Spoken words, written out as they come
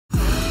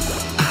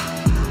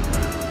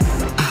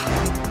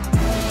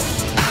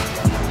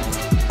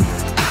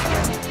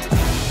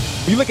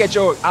you look at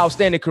your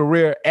outstanding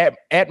career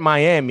at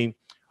Miami,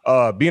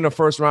 being a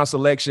first-round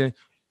selection,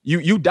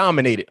 you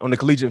dominated on the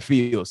collegiate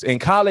fields. In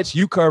college,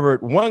 you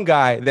covered one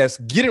guy that's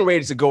getting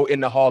ready to go in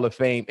the Hall of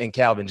Fame in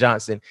Calvin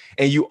Johnson,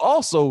 and you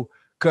also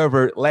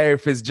covered Larry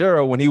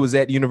Fitzgerald when he was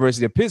at the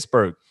University of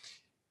Pittsburgh.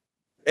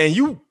 And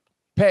you,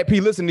 Pat P,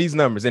 listen to these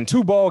numbers. In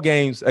 2 ball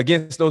games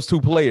against those 2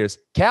 players,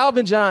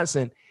 Calvin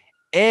Johnson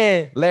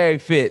and Larry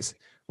Fitz,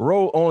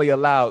 Rolle only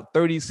allowed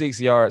 36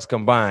 yards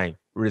combined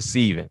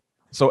receiving.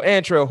 So,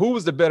 Antrel, who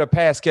was the better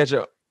pass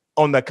catcher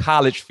on the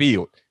college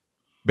field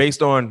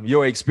based on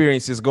your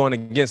experiences going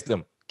against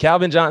them?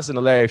 Calvin Johnson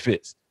or Larry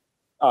Fitz?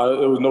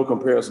 There was no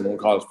comparison on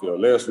college field.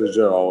 Larry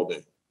Fitzgerald all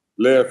day.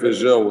 Larry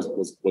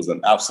Fitzgerald was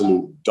an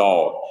absolute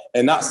dog.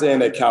 And not saying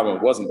that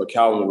Calvin wasn't, but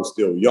Calvin was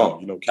still young.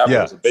 You know,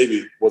 Calvin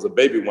was a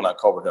baby when I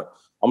covered him.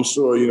 I'm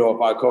sure, you know,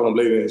 if I covered him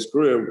later in his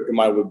career, it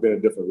might have been a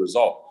different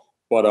result.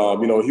 But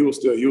you know, he was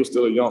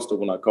still a youngster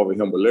when I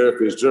covered him. But Larry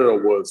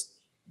Fitzgerald was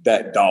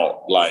that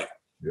dog. Like,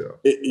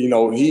 you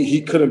know,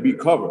 he couldn't be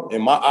covered.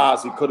 In my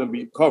eyes, he couldn't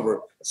be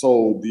covered.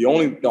 So the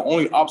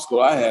only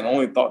obstacle I had, the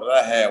only thought that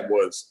I had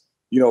was,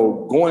 you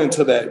know, going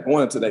into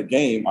that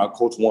game, our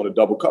coach wanted to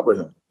double cover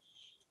him.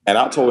 And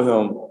I told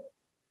him,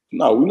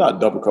 no, we're not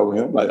double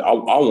covering him. Like, I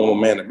want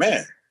a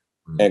man-to-man.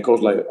 Mm-hmm. And coach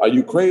like, are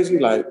you crazy?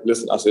 Like,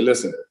 listen, I said,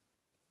 listen,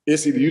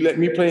 it's either you let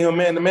me play him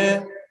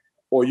man-to-man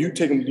or you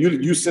take him,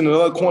 you send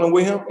another corner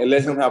with him and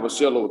let him have a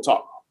shell over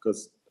top.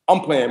 Because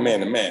I'm playing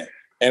man-to-man.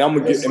 And I'm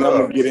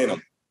gonna get in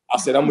him. I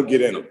said, I'm gonna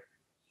get in him.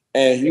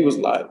 And he was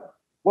like,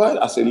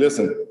 what? I said,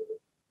 listen,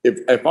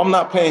 if I'm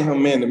not playing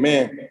him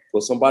man-to-man,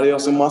 put somebody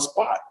else in my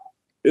spot.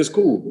 It's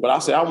cool. But I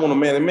said, I want a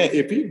man-to-man.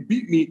 If he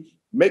beat me,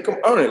 make him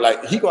earn it.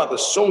 Like, he gonna have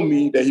to show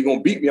me that he gonna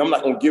beat me. I'm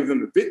not gonna give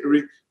him the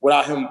victory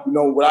without him, you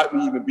know, without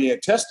me even being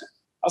tested.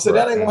 I said,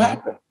 that ain't gonna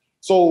happen.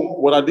 So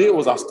what I did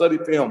was I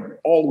studied film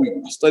all week.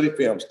 I studied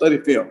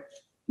film.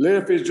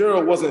 Larry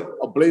Fitzgerald wasn't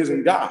a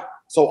blazing guy.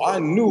 So I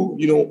knew,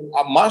 you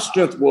know, my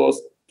strength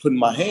was putting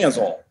my hands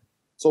on.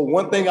 So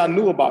one thing I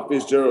knew about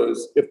Fitzgerald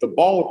is if the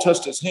ball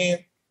touched his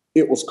hand,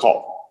 it was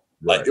caught.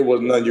 Like, it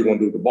was nothing you're gonna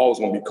do. The ball was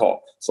gonna be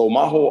caught. So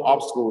my whole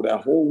obstacle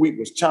that whole week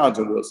was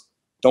challenging was,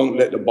 don't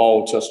let the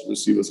ball touch the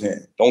receiver's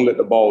hand. Don't let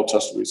the ball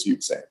touch the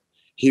receiver's hand.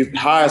 His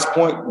highest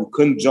point, we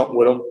couldn't jump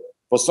with him.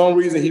 For some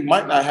reason, he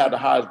might not have the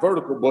highest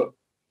vertical, but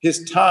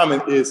his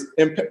timing is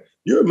impeccable.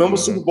 You remember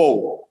Super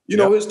Bowl. You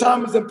know, his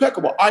timing is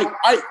impeccable. Ike,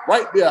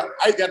 right there.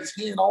 Ike got his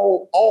hand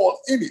all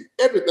in it,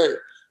 everything.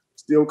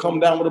 Still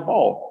come down with the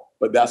ball.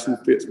 But that's who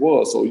Fitz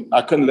was. So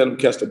I couldn't let him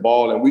catch the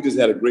ball. And we just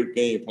had a great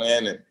game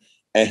plan.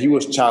 And he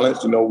was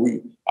challenged. You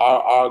know,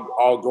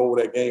 our goal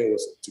of that game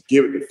was to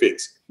give it to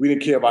Fitz. We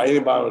didn't care about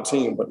anybody on the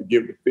team but to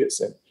give it to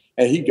Fitz.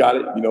 And he got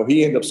it. You know,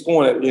 he ended up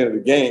scoring at the end of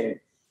the game.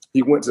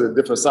 He went to the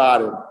different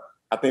side, and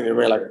I think they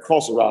ran like a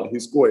crosser route, and he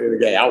scored in the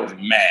game. I was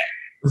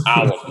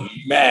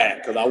mad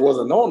because I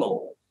wasn't on him.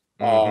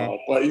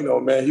 But, you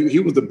know, man, he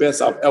was the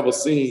best I've ever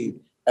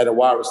seen at a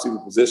wide receiver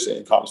position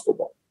in college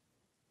football.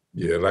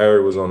 Yeah,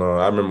 Larry was on.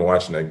 I remember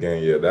watching that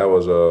game. Yeah, that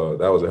was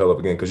a hell of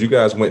a game because you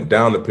guys went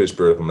down to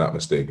Pittsburgh, if I'm not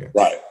mistaken.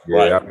 Right. Yeah,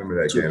 right. I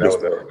remember that game. That was a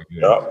hell of a game.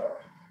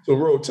 Yep. So,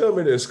 Rolle, tell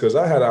me this, because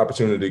I had the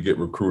opportunity to get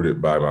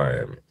recruited by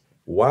Miami.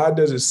 Why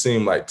does it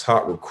seem like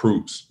top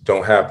recruits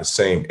don't have the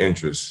same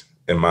interest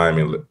in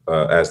Miami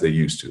as they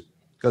used to?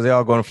 Because they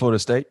all going to Florida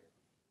State.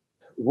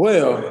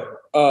 Well,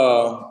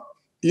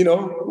 you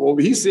know, well,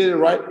 he said it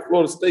right.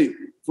 Florida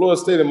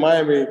State and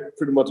Miami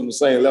pretty much on the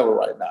same level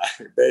right now.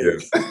 They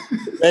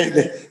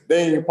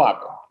ain't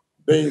popular.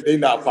 They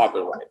not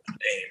popular right now.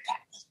 They ain't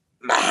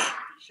popular. Nah,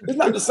 it's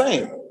not the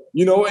same.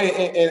 You know,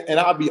 and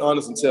I'll be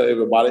honest and tell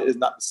everybody it's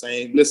not the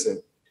same.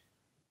 Listen,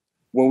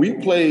 when we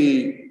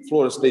played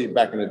Florida State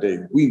back in the day,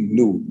 we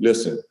knew,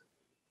 listen,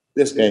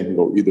 this game can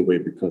go either way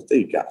because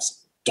they got some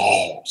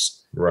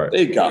dogs. Right.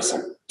 They got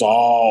some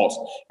dogs.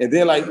 And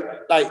then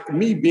like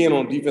me being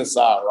on the defense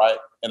side, right?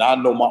 And I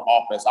know my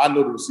offense. I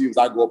know the receivers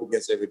I go up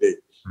against every day.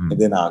 And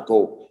then I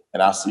go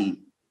and I see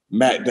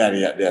Matt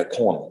Daddy at that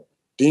corner.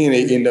 Then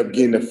they end up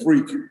getting the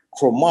freak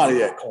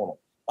Cromartie at corner.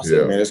 I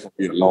said, man, it's going to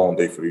be a long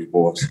day for these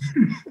boys.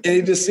 And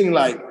it just seemed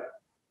like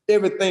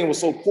everything was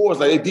so porous.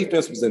 Like their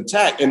defense was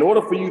intact. In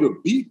order for you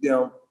to beat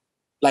them,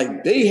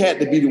 like they had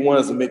to be the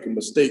ones to make a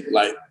mistake.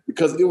 Like,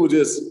 because it was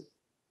just,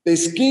 they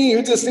scheme.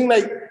 It just seemed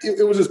like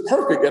it was just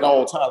perfect at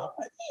all times. I'm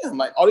like, damn,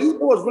 like, are these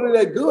boys really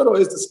that good or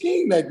is the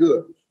scheme that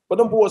good? But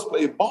them boys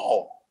played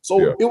ball.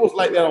 So it was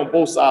like that on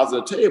both sides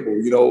of the table.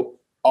 You know,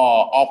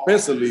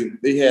 offensively,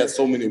 they had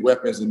so many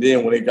weapons. And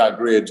then when they got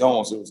Greg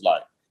Jones, it was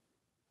like,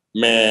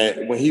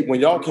 man, when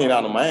y'all came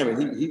out of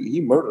Miami, he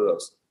murdered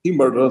us. He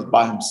murdered us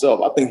by himself.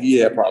 I think he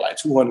had probably like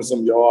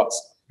 200-some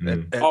yards.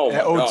 At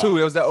 02,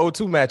 it was that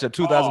 02 matchup,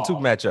 2002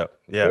 matchup.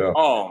 Yeah.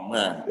 Oh,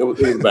 man, it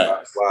was bad.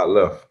 That's why I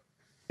left.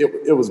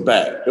 It was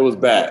bad. It was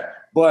bad.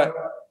 But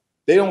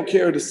they don't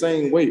carry the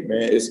same weight,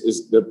 man.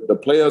 It's the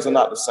players are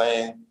not the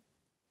same.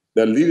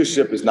 The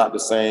leadership is not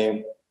the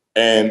same.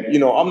 And, you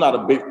know, I'm not a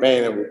big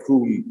fan of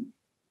recruiting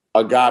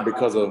a guy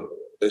because of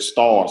the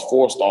stars,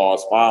 4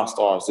 stars, 5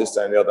 stars, this,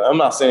 that, and the other. I'm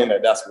not saying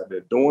that that's what they're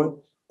doing,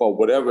 but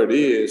whatever it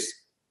is,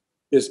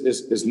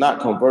 it's not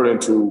converting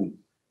to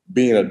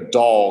being a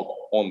dog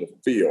on the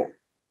field.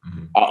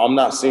 Mm-hmm. I'm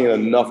not seeing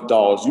enough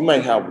dogs. You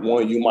might have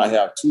one, you might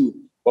have two,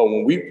 but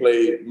when we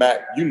played,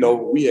 Matt,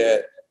 we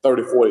had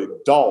 30, 40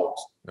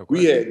 dogs. Okay.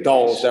 We had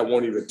dogs that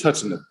weren't even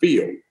touching the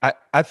field.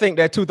 I think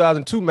that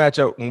 2002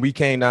 matchup when we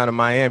came down to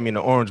Miami in the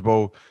Orange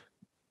Bowl,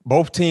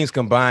 both teams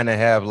combined to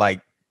have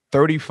like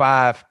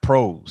 35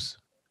 pros.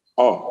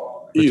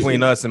 Oh,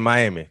 between us and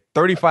Miami.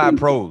 35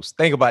 pros.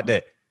 Think about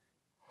that.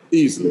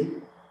 Easily.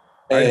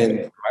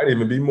 And might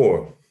even be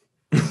more.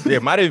 Yeah,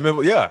 might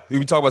even be. Yeah.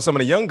 We talk about some of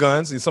the young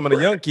guns and some of the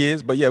young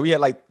kids, but yeah, we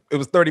had it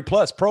was 30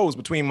 plus pros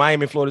between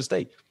Miami and Florida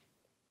State.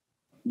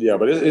 Yeah,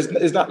 but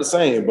it's not the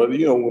same. But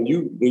when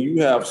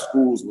you have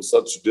schools with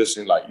such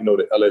tradition, like the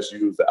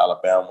LSU's, the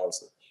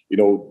Alabamas,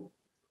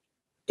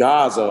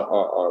 guys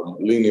are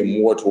leaning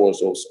more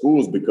towards those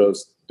schools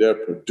because they're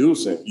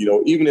producing.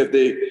 Even if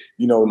they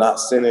not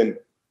sending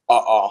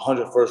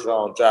 100 first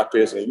round draft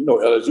picks, and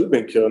LSU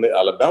been killing it,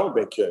 Alabama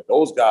been killing it.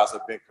 Those guys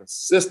have been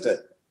consistent,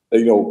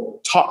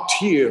 top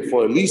tier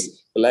for at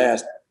least the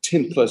last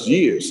 10 plus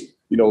years.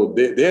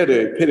 They're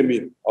the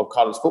epitome of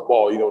college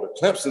football. The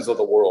Clemsons of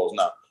the world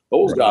now.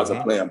 Those guys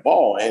are playing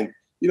ball. And,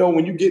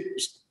 when you get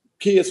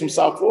kids from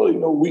South Florida,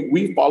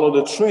 we follow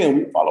the trend.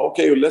 We follow,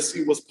 okay, let's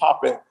see what's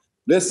popping.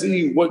 Let's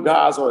see what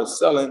guys are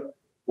selling.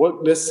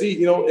 Let's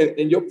see,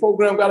 and your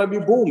program got to be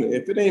booming.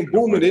 If it ain't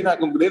booming, they're not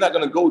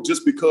gonna go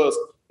just because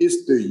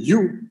it's the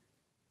youth,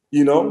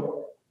 And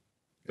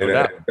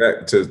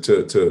back to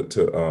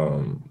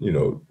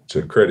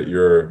credit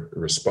your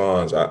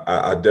response,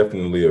 I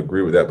definitely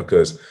agree with that,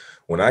 because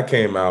when I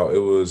came out, it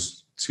was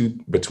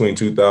between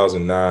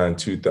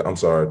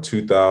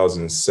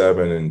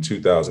 2007 and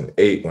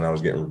 2008 when I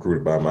was getting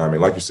recruited by Miami.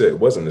 Like you said, it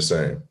wasn't the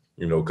same,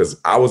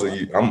 because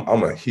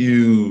I'm a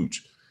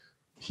huge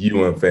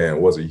UM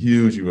fan, was a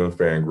huge UM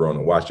fan growing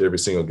up, watched every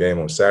single game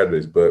on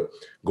Saturdays. But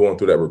going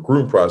through that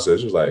recruiting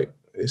process, it was like,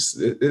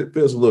 it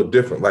feels a little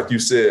different. Like you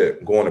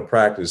said, going to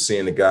practice,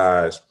 seeing the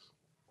guys,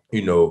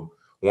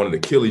 wanting to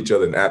kill each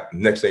other. And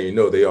next thing you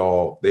know, they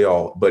all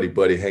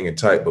buddy hanging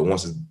tight. But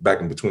once it's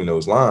back in between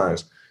those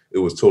lines, it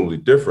was totally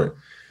different.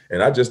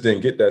 And I just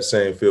didn't get that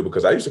same feel,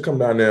 because I used to come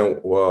down there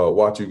and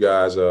watch you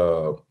guys.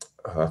 I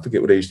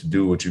forget what they used to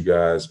do with you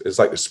guys. It's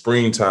like the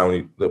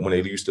springtime when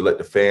they used to let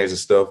the fans and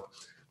stuff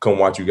come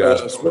watch you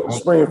guys.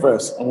 Spring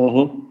Fest.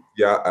 Mm-hmm.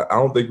 Yeah, I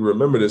don't think you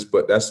remember this,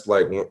 but that's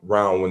like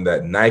around when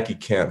that Nike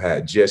camp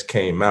had just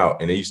came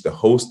out, and they used to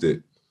host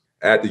it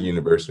at the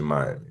University of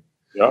Miami.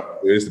 Yeah,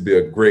 it used to be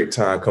a great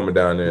time coming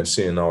down there and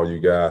seeing all you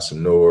guys,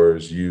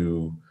 Sonors,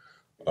 you.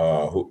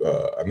 I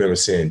remember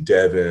seeing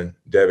Devin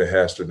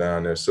Hester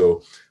down there.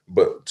 So,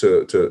 but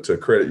to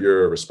credit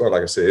your response,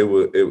 like I said,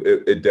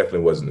 it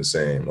definitely wasn't the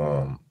same.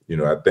 I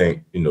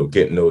think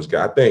getting those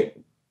guys. I think,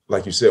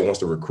 like you said, once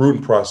the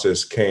recruiting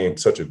process came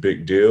such a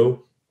big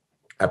deal,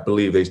 I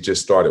believe they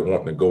just started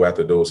wanting to go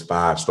after those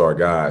 5-star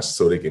guys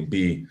so they can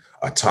be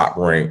a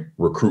top-ranked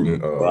recruiting.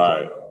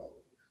 Right.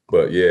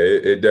 But yeah,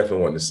 it definitely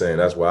wasn't the same.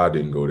 That's why I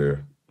didn't go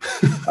there.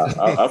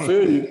 I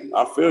feel you.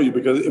 I feel you,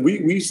 because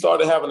we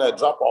started having that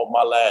drop off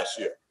my last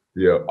year.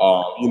 Yeah.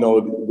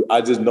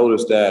 I just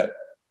noticed that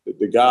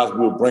the guys we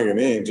were bringing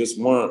in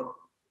weren't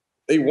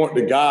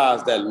the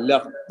guys that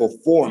left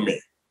before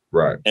me.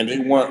 Right. And they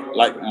weren't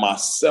like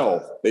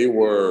myself. They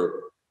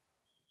were.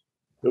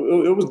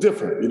 It was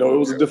different. It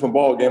was a different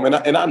ball game, and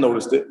I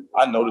noticed it.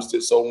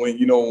 So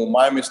when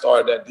Miami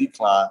started that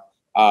decline,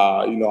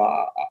 I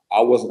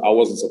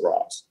wasn't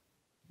surprised.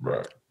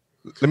 Right.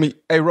 Let me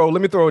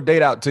throw a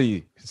date out to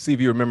you. See if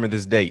you remember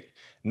this date.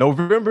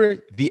 November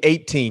the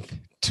 18th,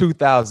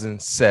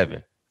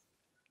 2007.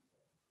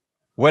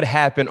 What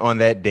happened on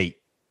that date?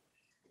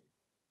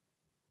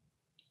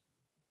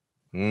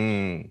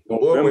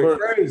 November,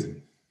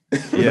 crazy.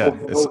 Yeah.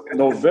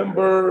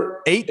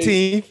 November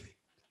 18th,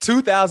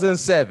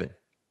 2007.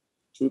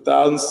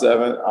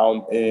 2007.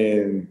 I'm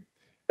in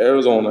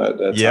Arizona at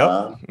that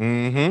time.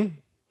 Mm-hmm.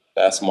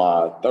 That's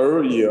my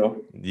third year.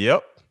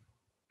 Yep.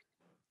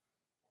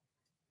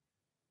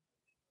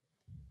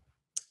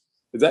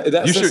 Is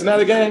that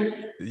Cincinnati game?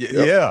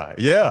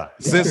 Yeah.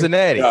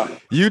 Cincinnati. Yeah.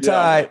 You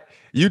tied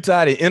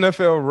the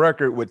NFL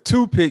record with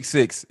 2 pick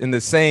six in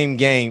the same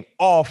game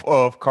off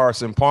of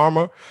Carson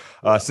Palmer,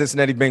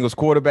 Cincinnati Bengals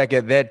quarterback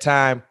at that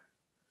time.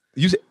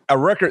 A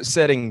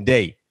record-setting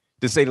day,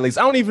 to say the least.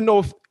 I don't even know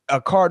if a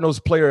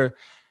Cardinals player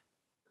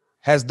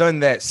has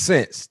done that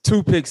since.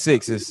 2 pick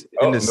sixes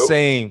in the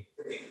same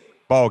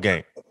ball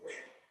game.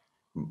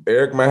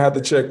 Eric might have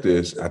to check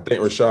this. I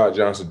think Rashad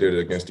Johnson did it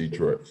against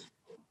Detroit.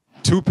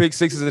 2 pick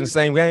sixes in the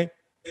same game?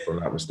 If I'm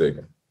not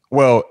mistaken.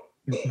 Well,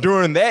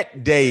 during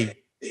that day,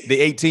 the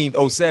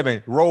 18th,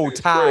 07, Roll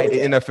tied the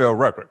NFL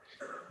record.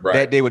 Right.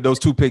 That day with those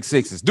 2 pick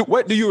sixes.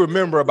 What do you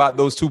remember about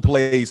those two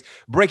plays?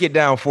 Break it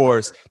down for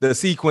us, the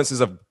sequences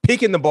of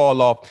picking the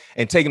ball off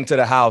and taking them to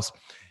the house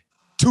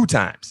 2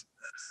 times.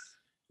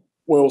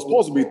 Well, it was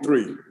supposed to be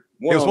 3. It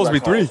was supposed to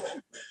be 3?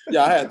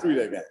 Yeah, I had 3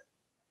 that game.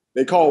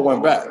 They called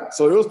one back.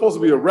 So it was supposed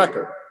to be a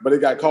record, but it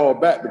got called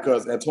back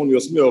because Antonio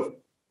Smith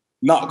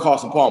knocked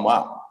Carson Palmer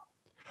out.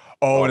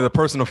 Oh, and the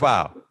personal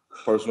foul.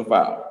 Personal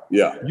foul.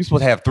 Yeah. You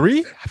supposed to have 3?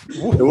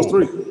 It was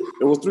 3.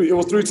 It was 3. It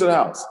was 3 to the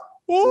house.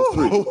 It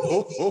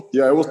was 3.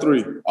 Yeah, it was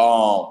 3.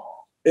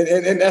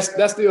 And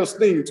that's still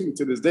sting too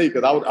to this day,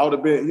 because I would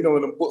have been, in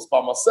the books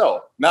by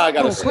myself. Now I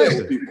gotta share it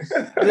with people.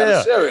 I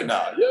gotta share it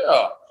now.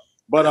 Yeah.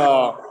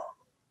 But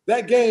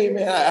that game,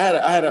 man,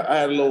 I had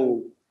a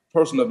little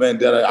personal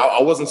vendetta.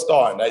 I wasn't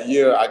starting that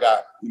year. I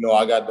got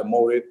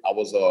demoted. I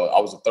was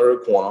a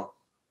third corner.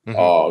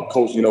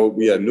 Coach,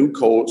 we had a new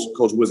coach,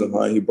 Coach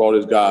Wisenhunt. He brought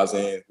his guys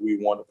in. We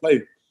wanted to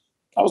play.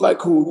 I was like,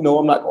 cool.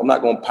 I'm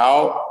not going to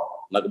pout.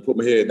 I'm not going to put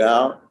my head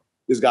down.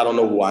 This guy don't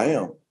know who I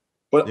am.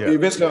 But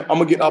eventually, I'm going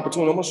to get the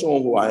opportunity. I'm going to show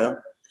him who I am.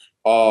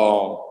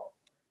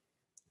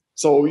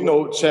 So,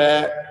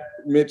 Chad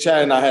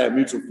and I had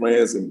mutual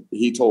friends, and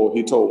he told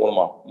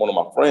one of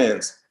my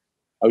friends,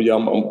 "Oh yeah,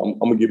 I'm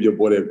gonna give your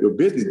boy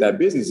that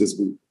business this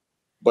week,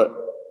 but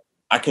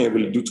I can't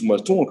really do too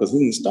much to him because he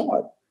didn't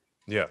start."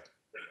 Yeah,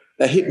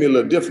 that hit me a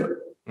little different.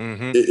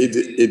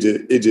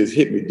 It just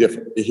hit me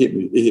different. It hit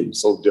me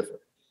so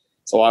different.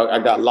 So I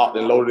got locked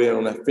and loaded in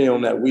on that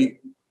film that week.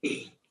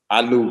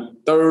 I knew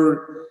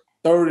third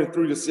and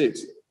 3 to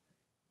 6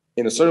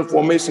 in a certain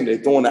formation, they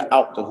throwing that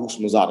out to Hoosh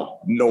Mazada.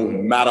 No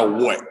matter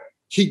what,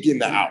 he getting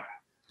the out.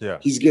 Yeah,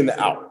 he's getting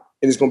the out,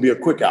 and it's gonna be a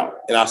quick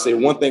out. And I say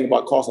one thing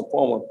about Carson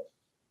Palmer.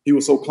 He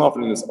was so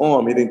confident in his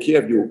arm, he didn't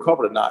care if you were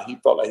covered or not. He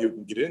felt like he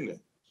could get in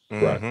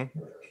there. Right.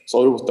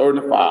 So it was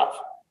 3rd and 5.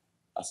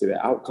 I said,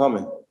 that out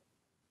coming.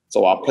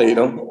 So I played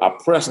him. I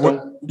pressed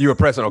him. You were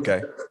pressing,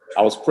 okay.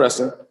 I was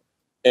pressing.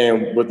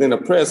 And within the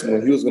press,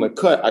 when he was going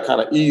to cut, I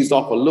kind of eased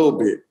off a little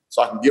bit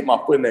so I can get my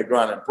foot in that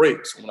ground and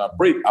break. So when I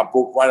break, I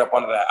broke right up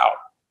under that out.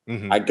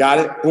 I got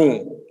it.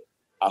 Boom.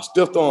 I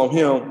stiffed on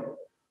him,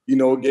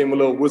 gave him a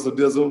little whistle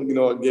dizzle,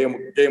 gave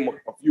him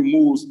a few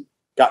moves,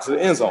 got to the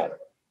end zone.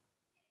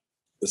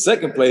 The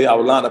second play, I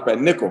was lined up at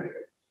nickel.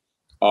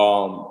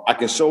 I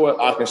can show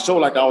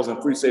like I was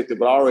in free safety,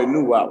 but I already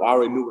knew what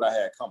I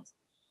had coming.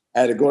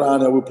 I had to go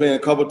down there. We're playing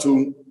cover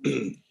 2,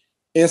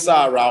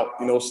 inside route,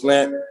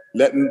 slant.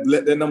 Let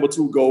that number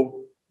 2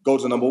 go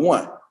to number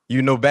 1.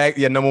 Back,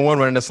 number 1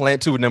 running the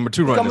slant 2, number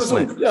 2 running the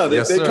slant. Yeah,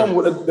 they come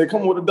with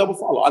a double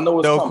follow. I know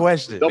it's no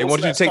question. They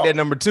want you to take that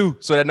number 2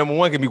 so that number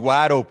 1 can be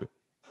wide open.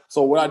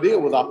 So what I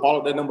did was I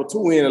followed that number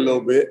 2 in a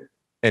little bit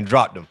and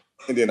dropped them.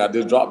 And then I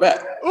just dropped back.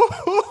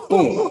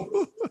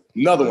 Boom.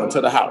 Another one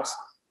to the house.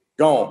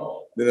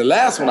 Gone. Then the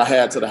last one I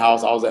had to the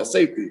house, I was at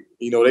safety.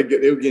 They were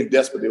getting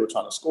desperate. They were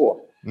trying to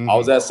score. I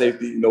was at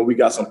safety. We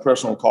got some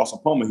pressure on Carson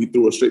Palmer. He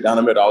threw it straight down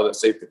the middle. I was at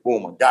safety.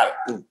 Boom. I got it.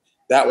 Boom.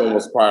 That one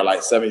was probably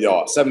like 70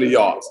 yards.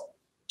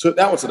 Took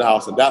that one to the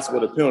house, and that's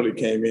where the penalty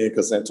came in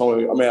because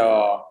Antonio. Who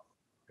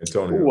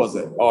was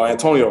it? Oh,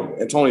 Antonio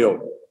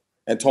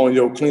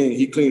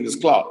cleaned his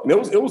clock. And it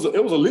was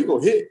a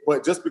legal hit,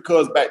 but just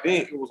because back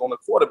then it was on the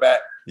quarterback,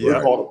 we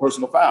called a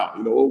personal foul.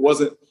 It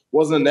wasn't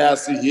a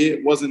nasty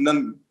hit, wasn't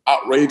nothing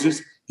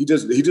outrageous. He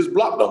just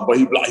blocked them, but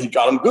he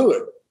got them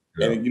good.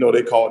 Yeah. And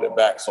they called it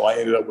back. So I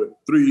ended up with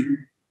three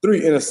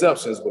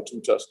interceptions with 2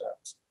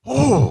 touchdowns.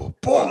 Oh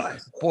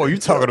boy, you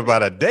talking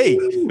about a day.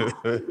 And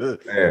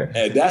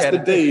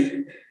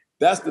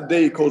that's the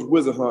day Coach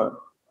Wisenhunt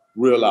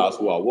realized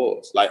who I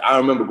was. Like I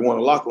remember going to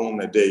the locker room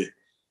that day.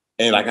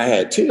 And like I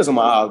had tears in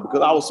my eyes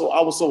because I was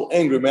so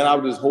angry, man. I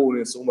was just holding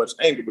in so much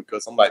anger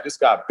because I'm like, this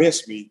guy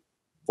benched me.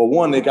 For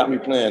one, they got me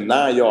playing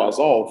 9 yards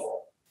off.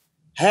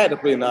 Had to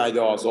play 9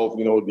 yards off,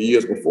 the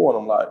years before.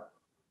 And I'm like,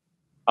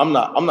 I'm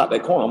not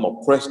that corner. I'm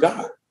a press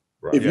guy.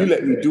 Right. If you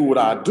let me do what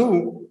I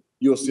do,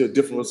 you'll see a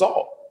different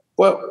result.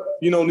 But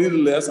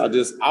nevertheless, I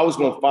was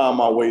gonna find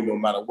my way no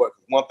matter what.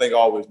 One thing I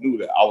always knew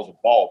that I was a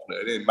ball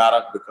player. It didn't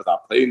matter because I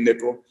played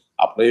nickel,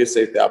 I played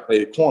safety, I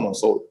played corner.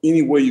 So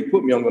anywhere you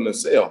put me, I'm gonna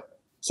excel.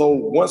 So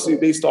once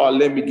they started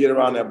letting me get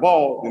around that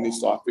ball, then they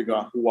started figuring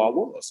out who I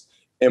was.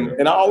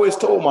 And I always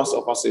told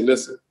myself, I said,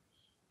 listen,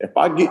 if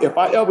I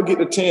ever get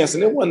the chance,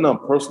 and it wasn't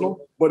nothing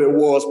personal, but it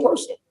was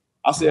personal.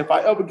 I said, if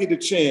I ever get the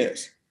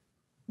chance,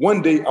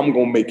 one day I'm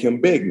gonna make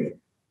him beg me.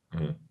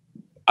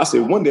 I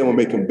said, one day I'm gonna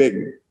make him beg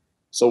me.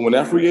 So when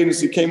that free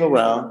agency came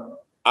around,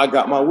 I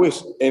got my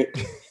wish. And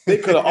they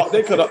could have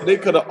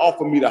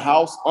offered me the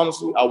house.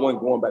 Honestly, I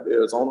wasn't going back to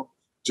Arizona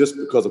just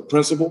because of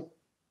principle.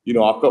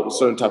 I felt a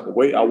certain type of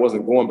way. I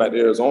wasn't going back to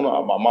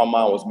Arizona. My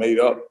mind was made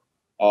up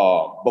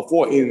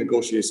before any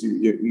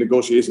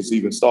negotiations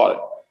even started.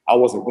 I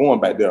wasn't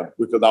going back there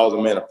because I was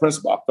a man of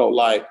principle. I felt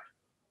like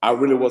I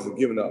really wasn't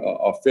given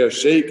a fair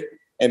shake.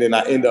 And then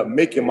I ended up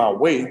making my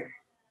way.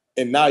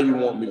 And now you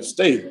want me to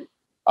stay.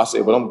 I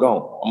said, but I'm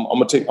gone. I'm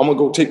gonna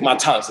go take my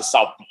talents to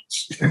South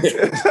Beach.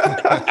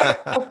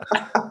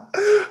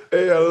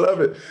 Hey, I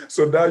love it.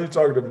 So now you're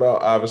talking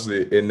about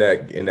obviously in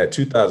that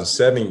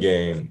 2007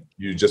 game,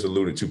 you just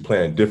alluded to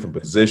playing different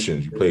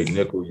positions. You played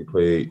nickel, you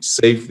played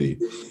safety.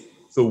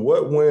 So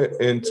what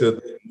went into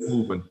the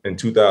move in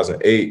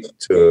 2008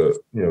 to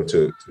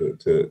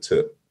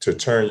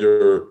turn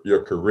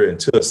your career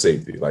into a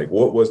safety? Like,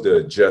 what was the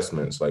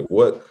adjustments? Like,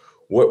 what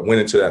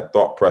went into that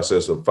thought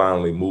process of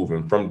finally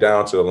moving from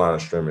down to the line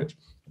of scrimmage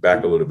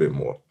back a little bit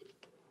more?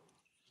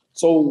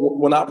 So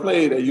when I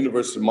played at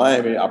University of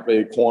Miami, I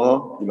played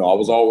corner. You know, I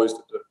was always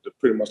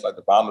pretty much like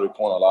the boundary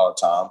corner a lot of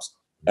times.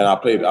 And I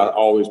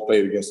always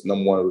played against the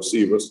number one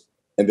receivers.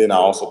 And then I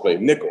also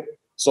played nickel.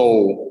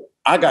 So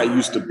I got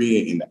used to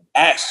being in the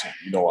action,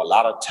 you know, a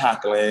lot of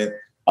tackling,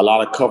 a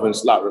lot of covering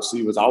slot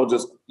receivers. I was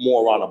just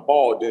more around the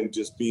ball than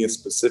just being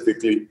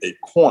specifically a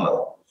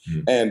corner.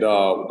 Mm-hmm. And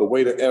the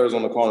way the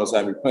Arizona Cardinals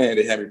had me playing,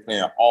 they had me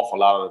playing off a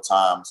lot of the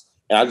times.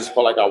 And I just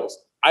felt like I was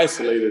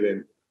isolated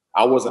and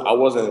I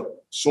wasn't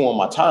showing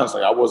my talents.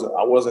 Like I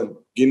wasn't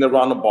getting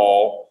around the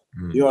ball.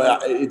 Mm-hmm. You know,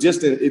 it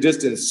just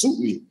didn't suit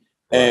me.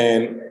 Right.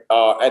 And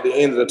at the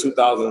end of the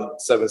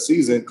 2007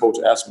 season, coach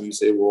asked me, he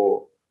said,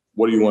 well,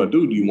 what do you want to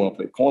do? Do you want to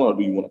play corner or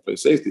do you want to play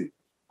safety?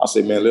 I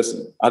said, man,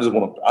 listen, I just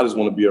want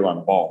to be around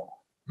the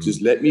ball. Mm-hmm.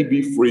 Just let me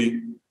be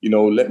free. You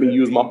know, let me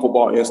use my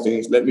football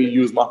instincts. Let me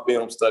use my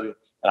film study.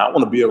 And I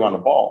want to be around the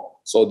ball.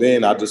 So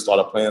then I just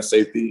started playing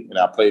safety and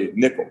I played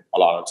nickel a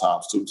lot of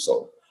times too.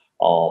 So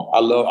I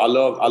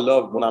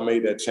love when I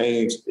made that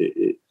change.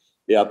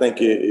 I think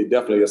it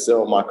definitely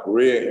excelled my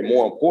career. And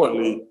more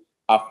importantly,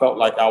 I felt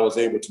like I was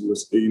able to,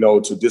 you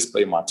know, to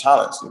display my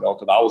talents, you know,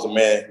 because I was a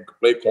man who could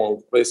play corner,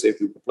 who could play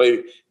safety, who could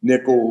play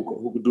nickel,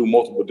 who could do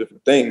multiple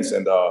different things.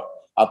 And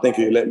I think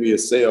it let me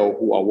excel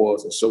who I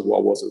was and show who I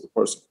was as a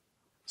person.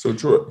 So,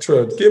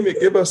 Troy,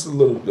 give us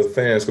the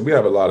fans, because we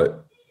have a lot of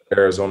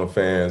Arizona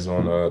fans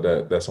on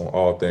that's on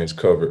All Things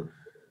Covered.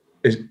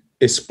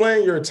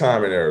 Explain your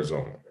time in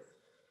Arizona.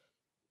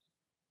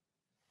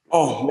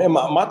 Oh man,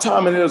 my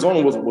time in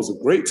Arizona was a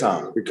great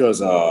time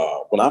because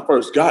when I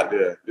first got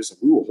there, listen,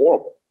 we were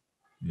horrible.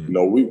 Mm-hmm. You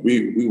know,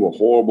 we were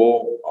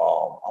horrible.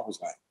 I was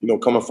like, you know,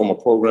 coming from a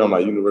program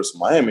like University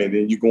of Miami, and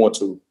then you go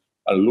into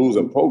a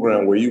losing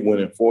program where you win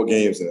in 4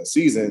 games in a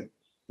season,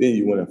 then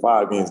you win in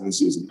 5 games in the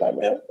season. Like,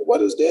 man,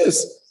 what is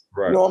this?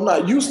 Right. You know, I'm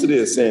not used to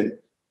this. And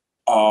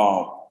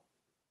the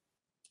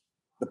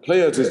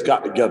players just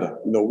got together.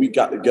 You know, we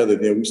got together,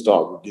 then we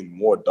started getting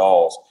more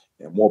dogs.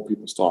 And more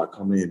people started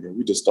coming in, and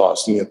we just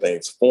started seeing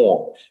things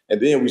form.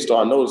 And then we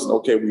started noticing,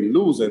 okay, we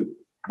losing,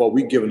 but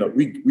we giving up.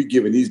 We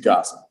giving these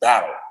guys a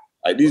battle.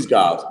 Like these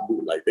guys,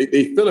 like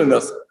they feeling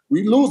us.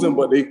 We losing,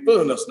 but they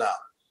feeling us now.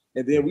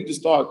 And then we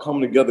just started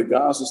coming together.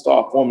 Guys just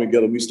started forming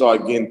together. We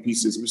started getting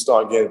pieces. We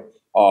started getting,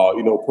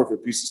 you know,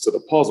 perfect pieces to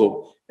the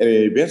puzzle. And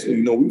then eventually,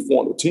 you know, we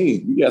formed a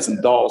team. We had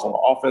some dogs on the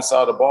offense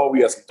side of the ball.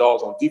 We had some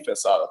dogs on the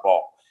defense side of the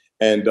ball.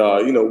 And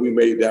you know, we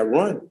made that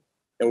run.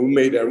 And we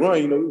made that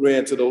run, you know, we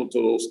ran to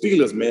those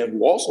Steelers, man,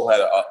 who also had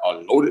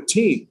a loaded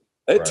team.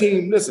 That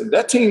team, listen,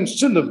 that team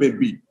shouldn't have been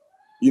beat.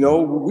 You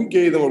know, we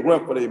gave them a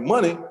run for their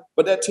money,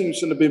 but that team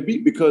shouldn't have been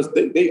beat because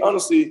they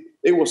honestly,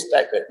 they were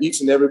stacked at each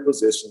and every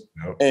position.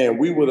 Yep. And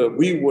we were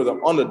the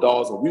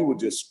underdogs and we were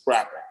just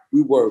scrapping.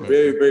 We were a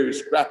very, very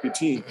scrappy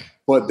team,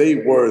 but they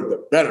were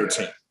the better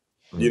team,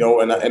 you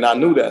know, and I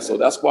knew that. So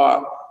that's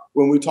why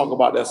when we talk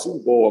about that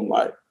Super Bowl, I'm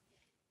like,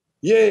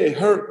 yeah, it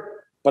hurt.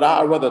 But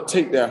I'd rather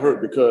take that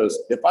hurt because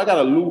if I got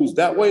to lose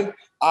that way,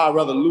 I'd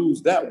rather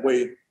lose that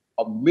way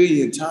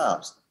 1,000,000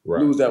 times.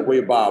 Right. Lose that way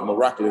by a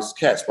miraculous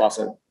catch. By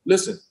saying,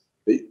 listen,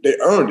 they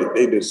earned it.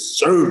 They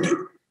deserved it.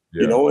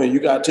 Yeah. You know, and you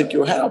got to take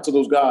your hat out to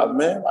those guys,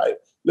 man. Like,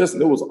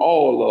 listen, it was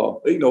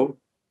all, you know.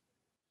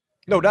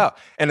 No doubt.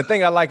 And the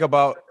thing I like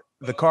about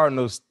the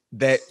Cardinals,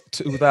 that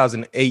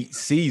 2008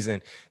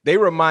 season, they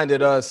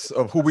reminded us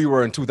of who we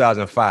were in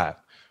 2005.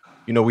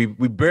 You know, we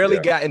barely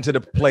got into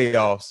the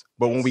playoffs,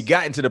 but when we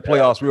got into the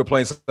playoffs, we were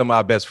playing some of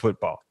our best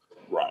football.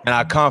 Right. And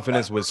our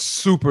confidence was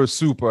super,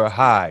 super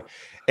high.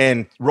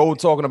 And Roll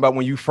talking about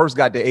when you first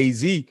got to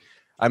AZ,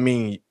 I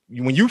mean,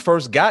 when you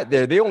first got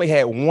there, they only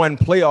had 1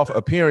 playoff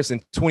appearance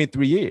in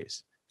 23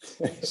 years.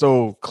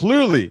 So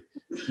clearly,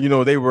 you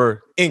know, they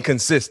were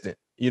inconsistent,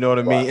 you know what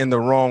I mean, in the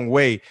wrong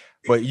way.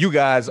 But you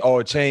guys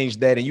all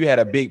changed that, and you had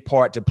a big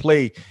part to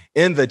play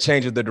in the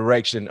change of the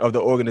direction of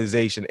the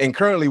organization and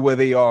currently where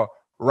they are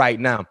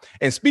right now.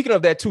 And speaking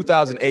of that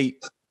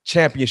 2008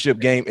 championship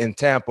game in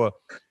Tampa,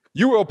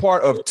 you were a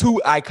part of 2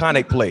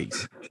 iconic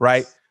plays,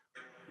 right?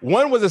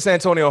 One was a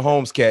Santonio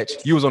Holmes catch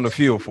you was on the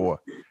field for.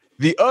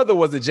 The other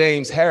was the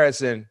James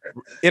Harrison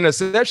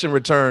interception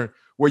return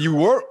where you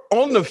were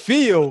on the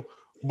field,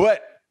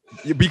 but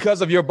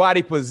because of your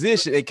body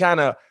position, it kind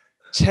of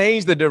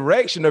changed the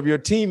direction of your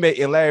teammate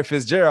in Larry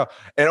Fitzgerald.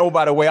 And oh,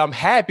 by the way, I'm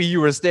happy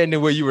you were standing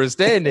where you were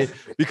standing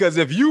because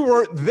if you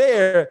weren't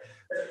there,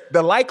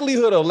 the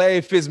likelihood of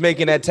Larry Fitz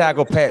making that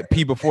tackle Pat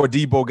P before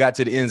Debo got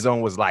to the end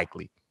zone was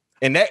likely.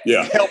 And that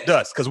helped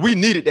us because we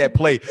needed that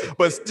play.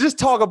 But just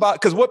talk about,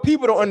 because what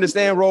people don't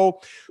understand,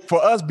 Roll,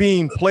 for us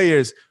being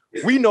players,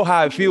 we know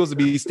how it feels to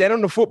be standing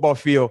on the football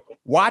field,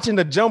 watching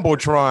the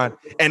Jumbotron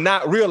and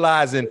not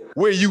realizing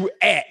where you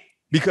at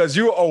because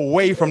you're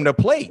away from the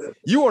plate.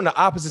 You're on the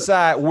opposite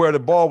side where the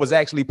ball was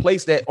actually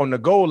placed at on the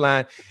goal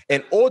line.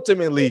 And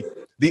ultimately,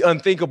 the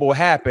unthinkable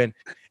happened.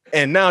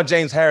 And now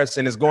James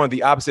Harrison is going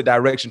the opposite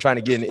direction, trying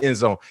to get in the end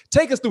zone.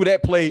 Take us through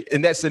that play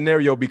in that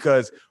scenario,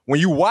 because when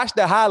you watch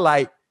the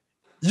highlight,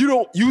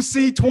 you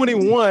see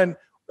 21,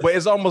 but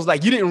it's almost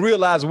like you didn't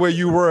realize where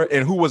you were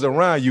and who was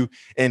around you.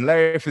 And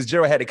Larry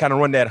Fitzgerald had to kind of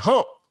run that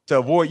hump to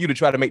avoid you to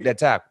try to make that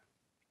tackle.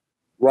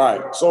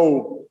 Right.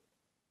 So,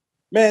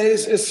 man,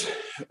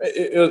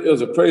 it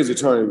was a crazy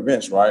turn of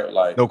events, right?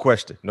 Like, no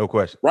question.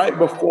 Right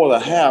before the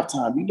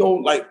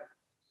halftime, like,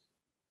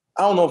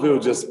 I don't know if it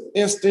was just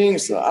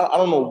instincts or I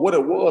don't know what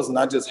it was, and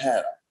I just had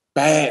a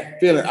bad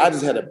feeling. I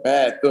just had a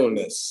bad feeling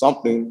that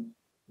something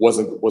was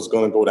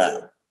going to go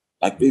down.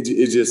 Like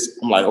it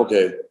just, I'm like,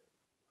 okay,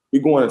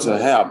 we're going into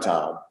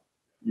halftime.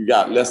 You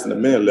got less than a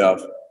minute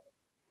left.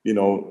 You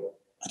know,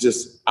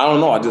 I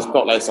don't know. I just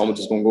felt like something was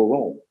just going to go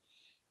wrong.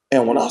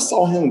 And when I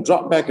saw him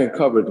drop back in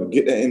coverage and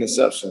get that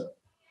interception,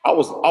 I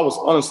was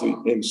honestly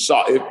in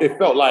shock. It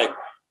felt like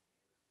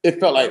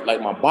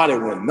my body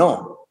went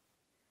numb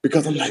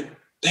because I'm like,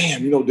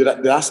 damn,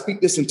 did I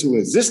speak this into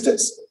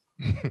existence?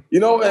 And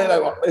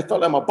it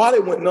felt like my body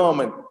went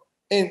numb.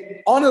 And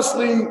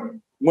honestly,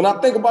 when I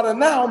think about it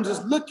now, I'm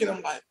just looking,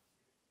 I'm like,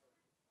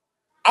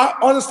 I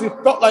honestly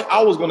felt like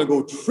I was going to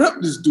go trip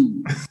this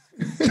dude.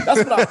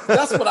 That's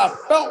what I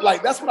felt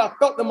like. That's what I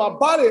felt in my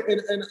body.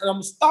 And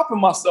I'm stopping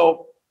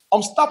myself.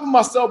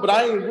 But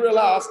I didn't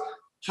realize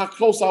how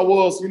close I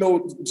was, to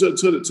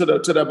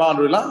the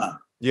boundary line.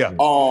 Yeah.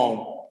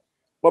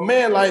 But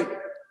man, like,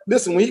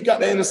 listen, when he got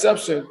the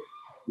interception,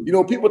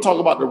 people talk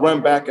about the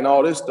run back and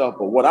all this stuff,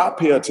 but what I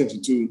pay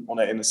attention to on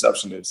that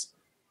interception is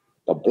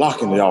the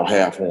blocking that y'all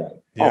have for him.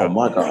 Yeah. Oh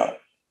my God.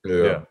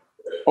 Yeah.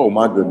 Oh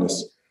my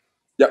goodness.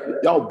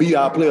 Y'all beat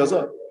our players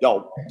up.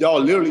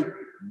 Y'all literally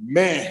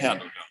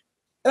manhandled them.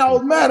 And I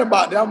was mad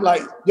about that. I'm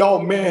like,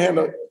 y'all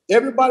manhandled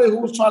everybody who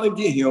was trying to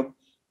get him.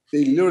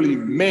 They literally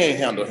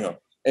manhandled him.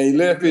 And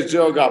Eli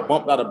Fitzgerald got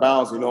bumped out of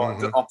bounds.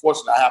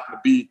 Unfortunately, I happened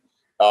to be,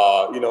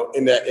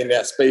 in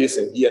that space,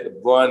 and he had to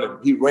run,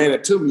 and he ran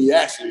into me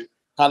actually,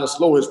 kind of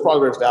slow his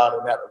progress down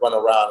and had to run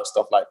around and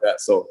stuff like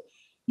that. So,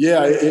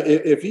 yeah,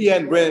 if he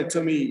hadn't ran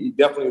into me, he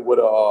definitely would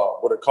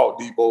have caught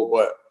Debo.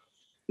 But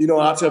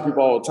I tell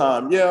people all the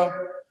time, yeah,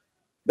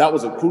 that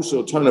was a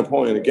crucial turning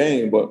point in the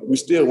game, but we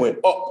still went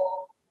up.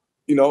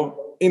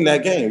 In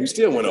that game, we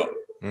still went up.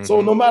 Mm-hmm.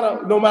 So no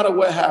matter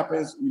what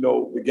happens,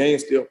 the game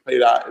still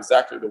played out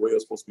exactly the way it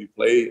was supposed to be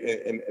played,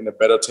 and the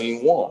better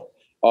team won.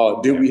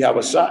 Did we have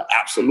a shot?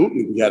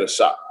 Absolutely, we had a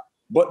shot.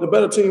 But the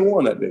better team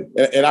won that day,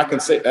 and I can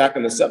accept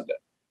that.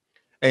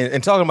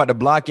 And talking about the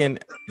blocking,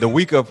 the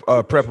week of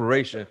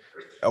preparation,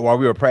 while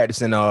we were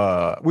practicing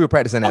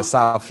at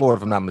South Florida,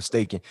 if I'm not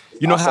mistaken.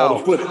 I saw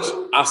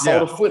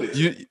the footage.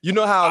 You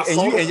know how,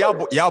 and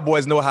y'all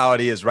boys know how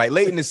it is, right?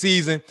 Late in the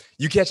season,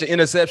 you catch an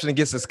interception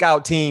against a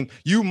scout team.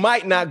 You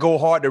might not go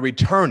hard to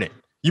return it.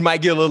 You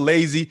might get a little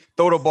lazy,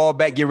 throw the ball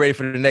back, get ready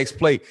for the next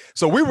play.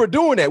 So we were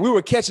doing that. We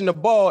were catching the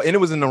ball, and it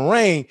was in the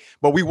rain,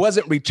 but we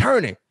wasn't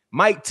returning.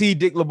 Mike T,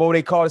 Dick LeBeau,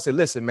 they called and said,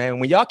 listen, man,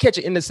 when y'all catch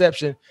an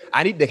interception,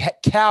 I need the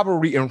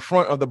cavalry in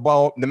front of the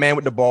ball, the man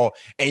with the ball,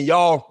 and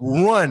y'all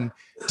run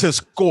to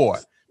score.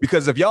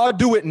 Because if y'all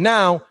do it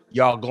now,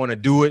 y'all going to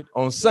do it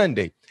on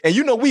Sunday. And,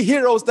 we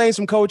hear those things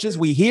from coaches.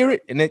 We hear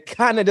it, and it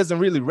kind of doesn't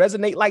really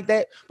resonate like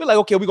that. We're like,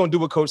 okay, we're going to do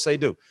what coach say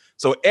do.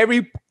 So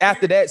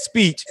after that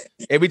speech,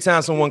 every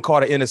time someone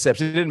caught an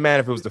interception, it didn't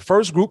matter if it was the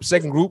first group,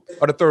 second group,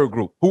 or the third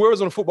group.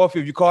 Whoever's on the football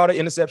field, if you caught an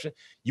interception,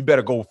 you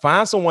better go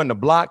find someone to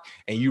block,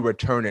 and you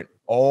return it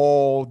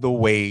all the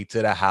way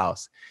to the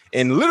house.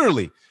 And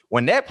literally,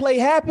 when that play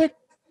happened,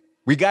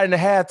 we got into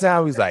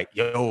halftime. We was like,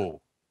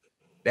 yo,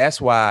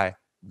 that's why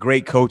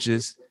great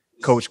coaches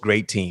coach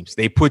great teams.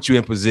 They put you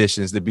in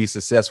positions to be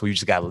successful. You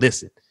just got to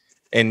listen.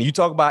 And you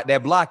talk about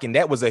that blocking.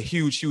 That was a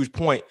huge, huge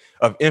point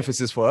of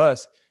emphasis for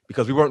us,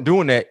 because we weren't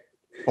doing that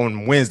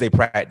on Wednesday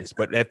practice.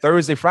 But that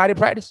Thursday, Friday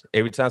practice,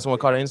 every time someone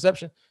caught an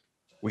interception,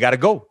 we got to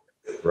go.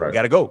 Right. We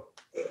got to go.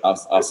 I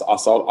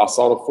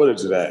saw the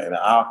footage of that, and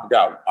I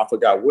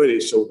forgot where they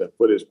showed that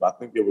footage, but I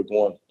think they were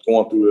going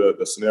through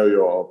the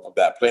scenario of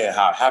that play and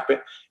how it happened.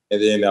 And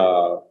then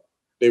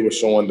they were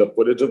showing the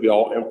footage of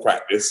y'all in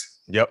practice.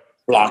 Yep.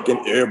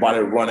 Blocking, everybody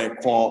running,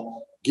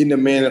 getting the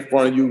man in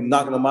front of you,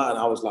 knocking them out. And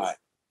I was like,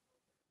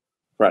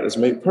 practice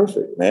make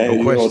perfect,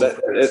 man. No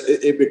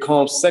it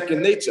becomes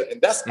second nature.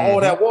 And that's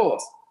all that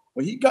was.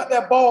 When he got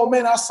that ball,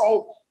 man, I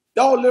saw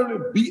y'all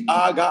literally beat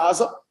our guys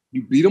up.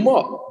 You beat them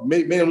up,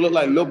 made them look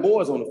like little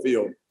boys on the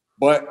field.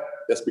 But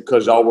that's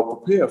because y'all were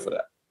prepared for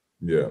that.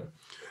 Yeah.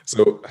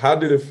 So how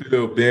did it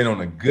feel being on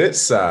the good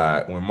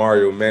side when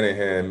Mario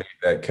Manning made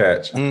that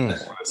catch on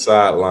the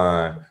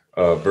sideline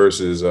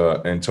versus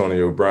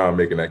Antonio Brown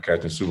making that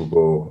catch in Super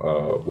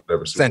Bowl,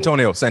 whatever.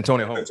 Santonio Holmes.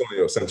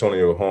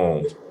 Santonio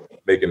Holmes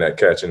making that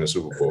catch in the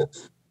Super Bowl.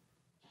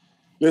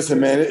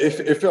 Listen, man,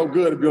 it felt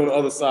good to be on the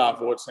other side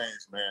for a change,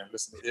 man.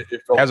 Listen, it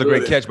felt that was a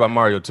great catch by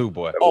Mario too,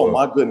 boy. Oh,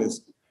 my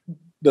goodness.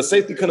 The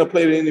safety couldn't have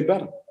played it any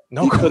better.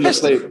 He couldn't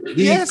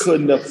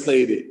have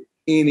played it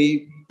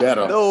any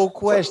better. No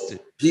question.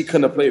 He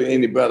couldn't have played it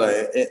any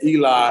better. And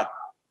Eli,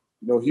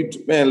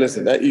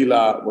 listen, that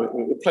Eli,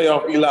 when the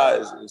playoff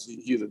Eli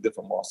he's a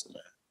different monster,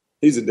 man.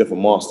 He's a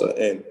different monster.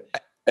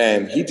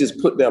 And he just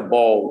put that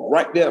ball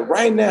right there,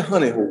 right in that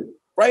honey hole,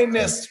 right in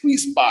that sweet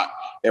spot.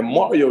 And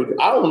Mario,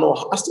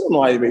 I still don't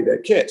know how he made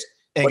that catch.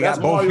 And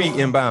got both feet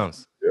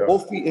inbounds. Yeah.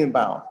 Both feet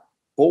inbound.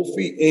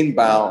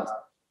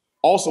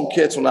 also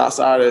catch on the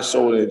outside of that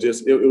shoulder. And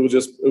it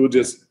was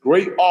just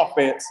great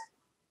offense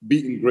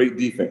beating great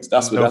defense.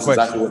 That's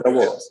exactly what that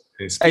was.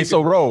 Hey,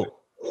 so Ro,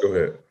 go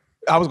ahead.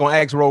 I was gonna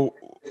ask Ro,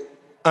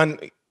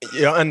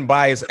 your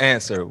unbiased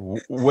answer.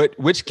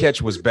 Which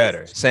catch was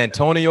better,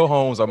 Santonio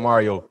Holmes or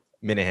Mario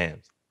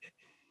Minihams?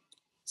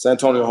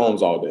 Santonio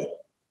Holmes all day.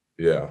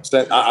 Yeah.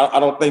 I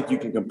don't think you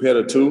can compare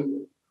the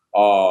two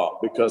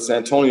because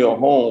Santonio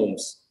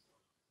Holmes,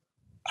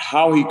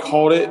 how he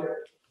caught it,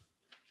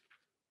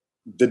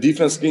 the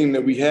defense scheme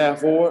that we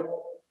have for it,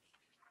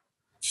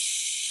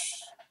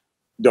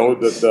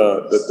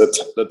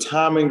 the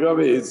timing of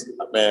it is,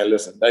 man,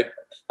 listen,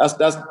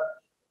 that's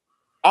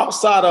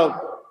outside of,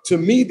 to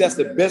me, that's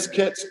the best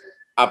catch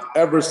I've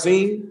ever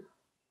seen,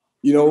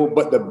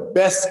 but the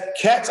best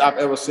catch I've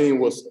ever seen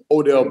was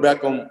Odell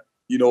Beckham,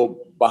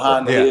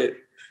 behind the head.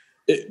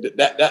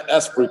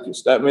 That's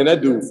freakish. That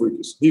dude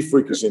freakish. He's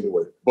freakish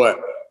anyway.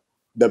 But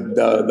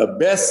the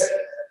best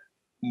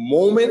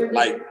moment,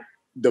 like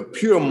the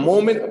pure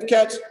moment of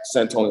catch,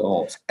 Santonio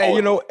Holmes.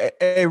 Hey,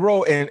 hey,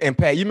 Ro and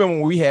Pat, you remember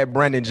when we had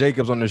Brandon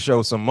Jacobs on the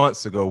show some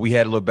months ago? We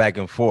had a little back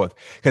and forth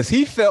because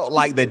he felt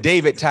like the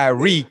David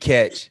Tyree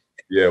catch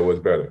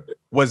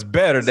was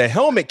better, the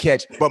helmet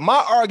catch. But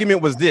my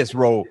argument was this,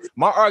 Ro.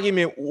 My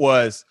argument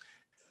was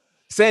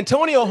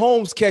Santonio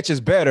Holmes catch is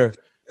better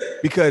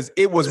because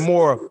it was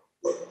more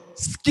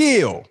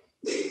skill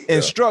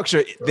and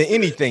structure than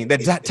anything.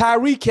 The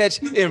Tyree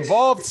catch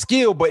involved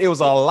skill, but it was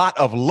a lot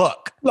of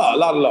luck. A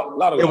lot of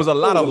luck. It was a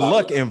lot of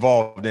luck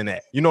involved in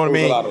that. You know what I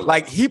mean?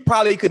 Like he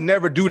probably could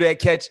never do that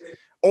catch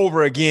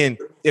over again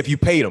if you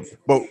paid him.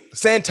 But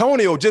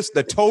Santonio, just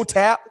the toe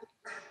tap,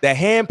 the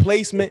hand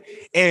placement,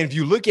 and if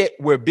you look at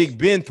where Big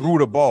Ben threw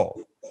the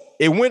ball,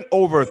 it went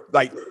over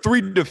like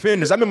 3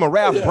 defenders. I remember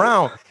Ralph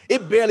Brown.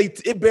 It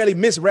barely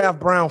missed Ralph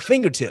Brown's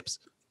fingertips.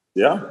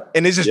 Yeah,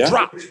 and it just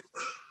dropped.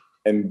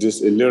 And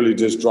it literally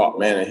just dropped,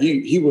 man. And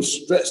he was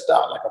stretched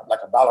out like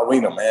a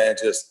ballerina, man.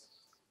 Just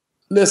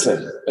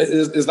listen.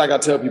 It's like I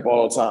tell people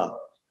all the time.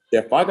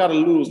 If I gotta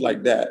lose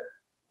like that,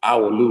 I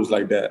will lose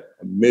like that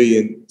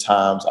 1,000,000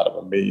 times out of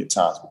 1,000,000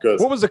 times.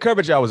 Because what was the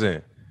coverage I was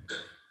in?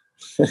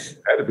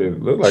 Had to be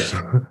look like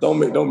don't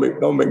make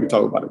me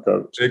talk about the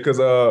coverage. Because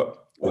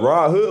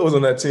Rod Hood was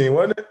on that team,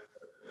 wasn't it?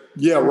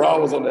 Yeah,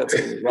 Rod was on that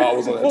team.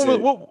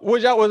 What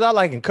was y'all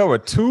like in cover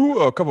 2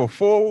 or cover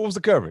 4? What was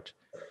the coverage?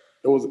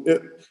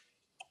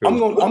 I'm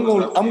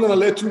gonna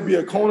let you be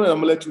a corner. I'm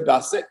gonna let you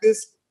dissect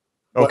this.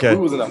 Okay.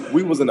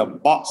 We was in a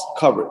box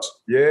coverage.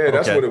 Yeah,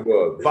 that's what it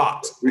was.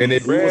 Box. And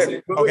it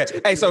ran.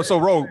 Okay. Hey, so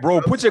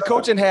Ro, put your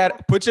coaching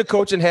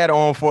hat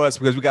on for us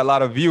because we got a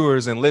lot of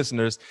viewers and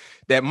listeners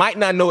that might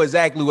not know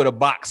exactly what a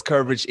box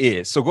coverage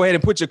is. So go ahead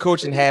and put your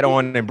coaching hat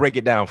on and break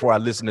it down for our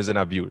listeners and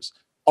our viewers.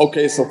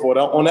 Okay, so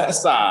on that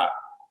side,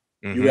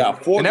 you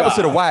got 4 and that guys. was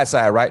to the wide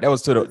side, right? That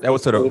was to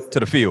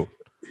the field.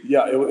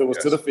 Yeah, it was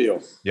to the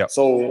field. Yeah.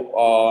 So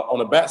on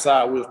the back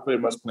side, we was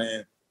pretty much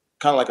playing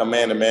kind of like a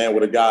man-to-man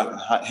with a guy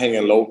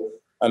hanging low.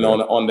 And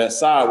on that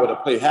side where the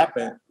play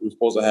happened, we were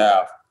supposed to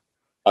have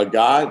a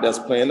guy that's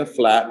playing the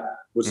flat,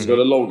 which is the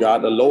low guy,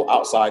 the low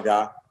outside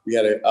guy. We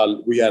had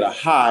a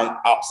high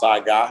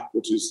outside guy,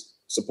 which is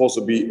supposed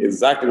to be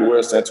exactly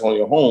where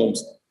Santonio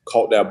Holmes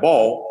caught that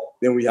ball.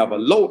 Then we have a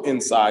low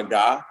inside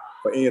guy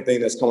for anything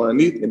that's coming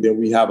underneath, and then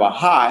we have a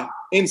high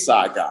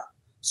inside guy.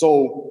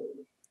 So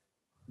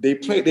they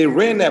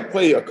ran that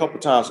play a couple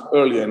times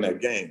earlier in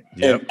that game.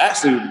 Yep. And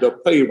actually the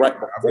play right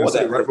before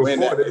that, they ran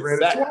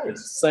that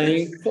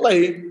same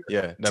play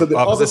to the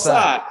other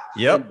side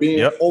and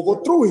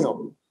overthrew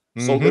him.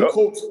 So the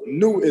coach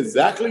knew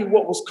exactly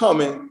what was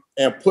coming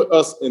and put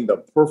us in the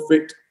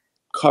perfect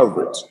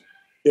coverage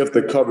if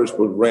the coverage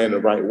was ran the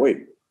right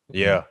way.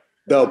 Yeah.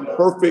 The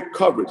perfect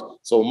coverage.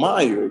 So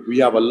mind you, we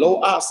have a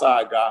low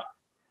outside guy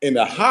and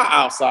a high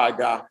outside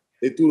guy.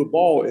 They threw the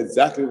ball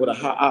exactly what a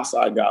high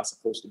outside guy is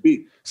supposed to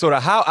be. So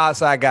the high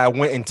outside guy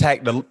went and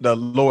attacked the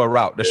lower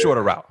route, the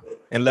shorter route,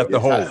 and left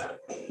the hole.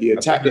 He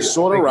attacked the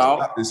shorter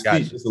route. His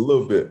feet just a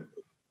little bit.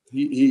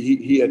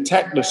 He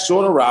attacked the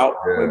shorter route.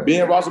 When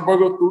Ben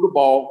Roethlisberger threw the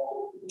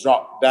ball,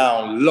 dropped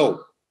down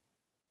low,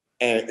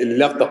 and it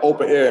left the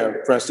open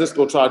air.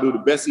 Francisco tried to do the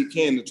best he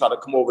can to try to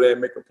come over there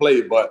and make a play,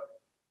 but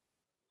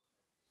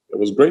it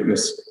was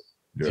greatness.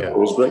 Yeah. It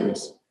was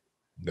greatness.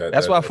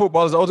 That's why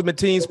football is the ultimate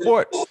team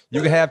sport.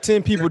 You can have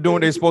 10 people doing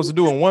what they're supposed to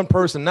do and one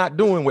person not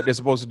doing what they're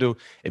supposed to do.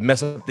 It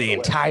messes up the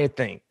entire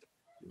thing.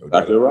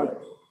 Exactly right.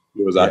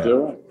 You're exactly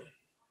right.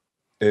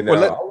 And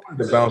I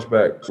wanted to bounce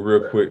back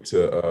real quick to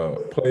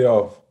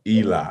playoff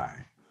Eli.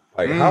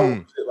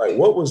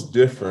 What was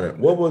different?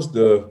 What was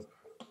the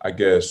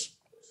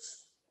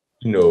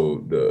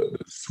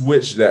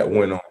switch that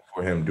went on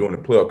for him during the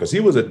playoff? Because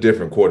he was a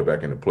different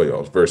quarterback in the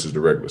playoffs versus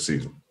the regular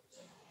season.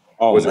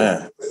 Oh,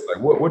 man.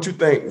 What you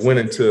think went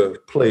into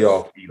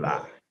playoff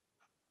Eli?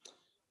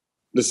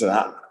 Listen,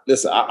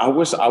 I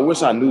wish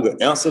I knew the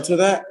answer to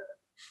that,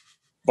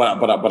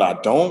 but I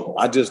don't.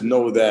 I just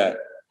know that,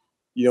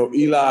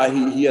 Eli,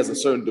 he has a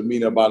certain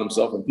demeanor about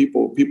himself, and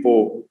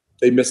people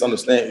they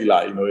misunderstand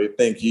Eli. You know, they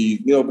think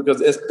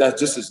because that's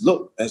just his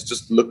look. That's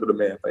just the look of the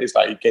man's face.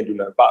 Like, he can't do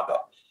nothing about that.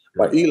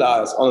 But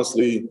Eli is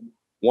honestly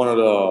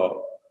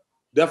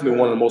definitely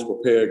one of the most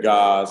prepared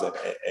guys and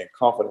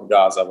confident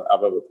guys I've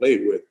ever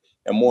played with.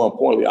 And more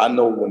importantly, I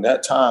know when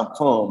that time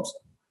comes,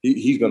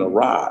 he's going to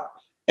ride.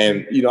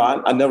 And,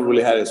 I never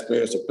really had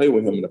experience to play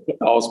with him in the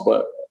playoffs,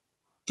 but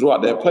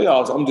throughout that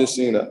playoffs, I'm just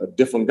seeing a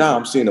different guy.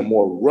 I'm seeing a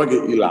more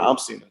rugged Eli. I'm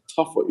seeing a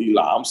tougher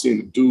Eli. I'm seeing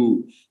a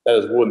dude that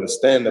is willing to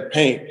stand in the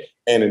paint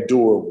and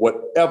endure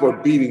whatever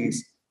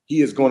beatings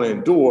he is going to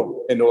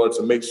endure in order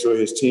to make sure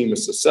his team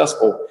is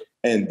successful.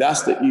 And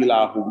that's the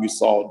Eli who we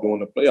saw during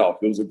the playoffs.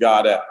 It was a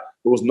guy that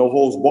there was no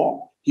holds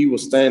barred. He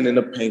was standing in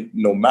the paint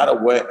no matter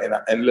what.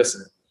 And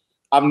listen,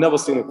 I've never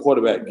seen a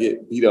quarterback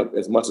get beat up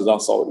as much as I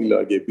saw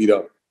Eli get beat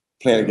up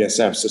playing against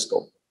San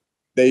Francisco.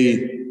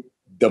 They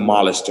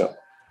demolished him.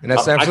 And that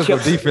San Francisco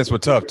defense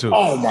was tough too.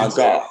 Oh my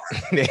God.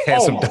 They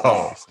had some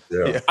dogs.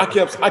 Yeah. I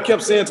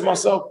kept saying to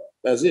myself,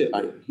 that's it.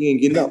 Like, he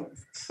ain't getting up.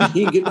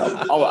 He ain't getting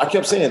up. I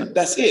kept saying,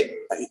 that's it.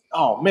 Like,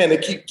 oh man, they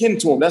keep getting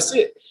to him. That's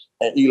it.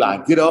 And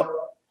Eli get up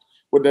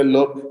with that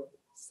look,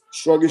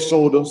 shrug his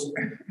shoulders,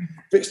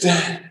 fix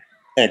that,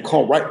 and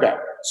come right back.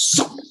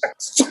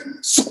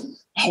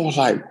 I was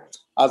like,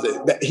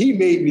 he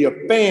made me a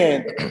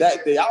fan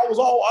that day. I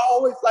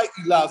always liked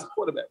Eli as a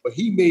quarterback, but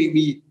he made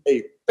me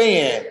a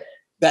fan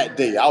that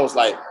day. I was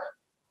like,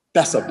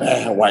 that's a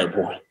bad white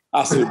boy.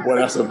 I said, boy,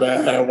 that's a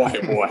bad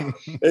white boy.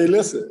 Hey,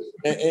 listen.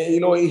 And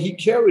he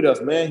carried us,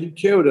 man. He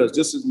carried us.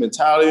 Just his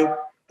mentality,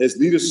 his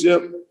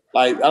leadership.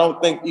 Like, I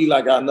don't think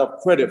Eli got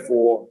enough credit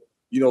for,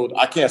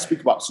 I can't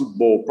speak about Super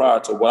Bowl prior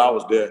to when I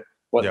was there,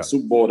 but the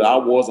Super Bowl that I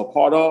was a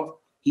part of,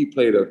 he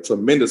played a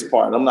tremendous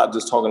part. And I'm not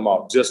just talking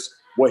about just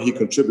what he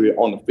contributed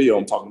on the field.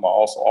 I'm talking about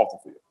also off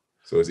the field.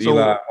 So is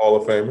Eli Hall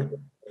of Famer?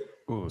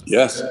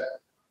 Yes.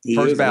 He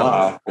First is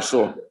ballot. For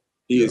sure.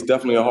 He is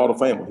definitely a Hall of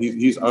Famer.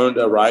 He's earned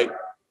that right.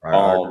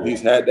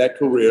 He's had that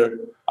career.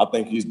 I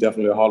think he's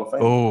definitely a Hall of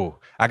Famer. Oh,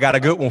 I got a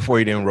good one for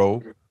you then,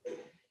 Rogue.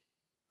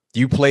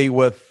 You played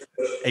with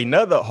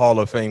another Hall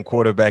of Fame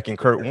quarterback in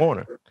Kurt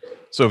Warner.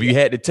 So if you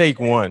had to take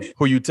one,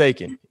 who you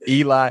taking?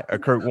 Eli or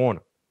Kurt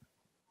Warner?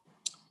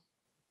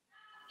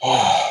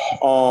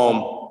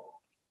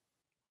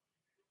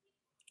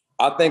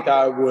 I think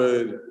I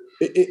would.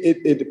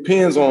 It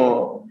depends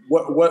on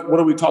what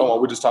are we talking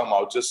about? We're just talking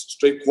about just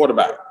straight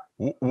quarterback.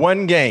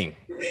 One game.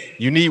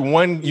 You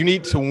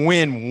need to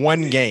win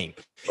one game.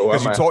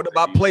 Because you talked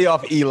about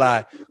playoff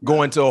Eli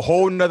going to a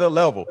whole nother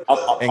level.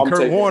 And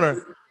Kurt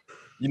Warner,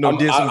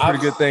 did some pretty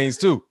good things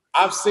too.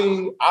 I've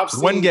seen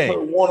one game.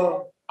 Kurt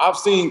Warner. I've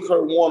seen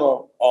Kurt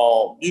Warner.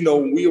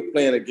 When we were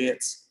playing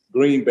against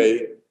Green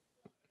Bay,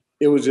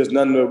 it was just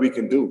nothing that we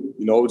can do.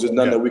 It was just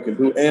nothing that we can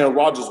do. Aaron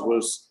Rodgers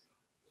was.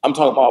 I'm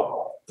talking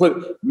about.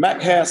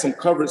 Mac had some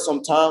coverage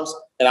sometimes,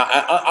 and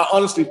I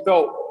honestly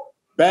felt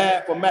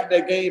bad for Mac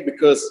that game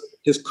because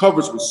his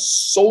coverage was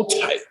so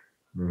tight.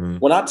 Mm-hmm.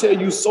 When I tell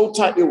you so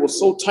tight, it was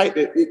so tight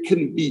that it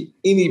couldn't be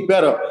any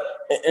better.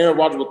 And Aaron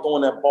Rodgers was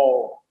throwing that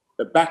ball,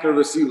 the back of the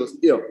receiver's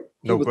ear.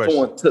 He was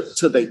throwing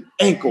to the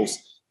ankles.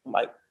 I'm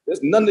like,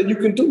 there's nothing that you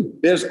can do.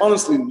 There's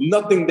honestly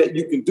nothing that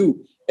you can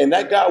do. And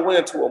that guy went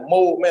into a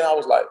mode, man. I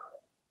was like,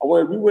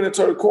 we went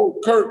into the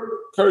court.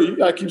 Kurt, you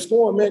gotta keep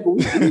scoring, man.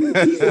 We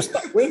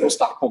ain't gonna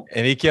stop him.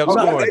 And he kept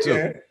scoring too.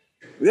 Man.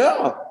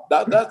 Yeah,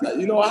 I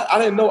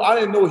didn't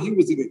know he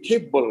was even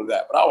capable of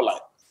that. But I was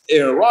like,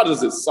 Aaron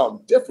Rodgers is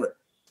something different.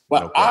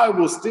 But I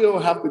will still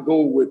have to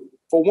go with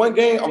for one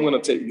game. I'm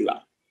gonna take Eli.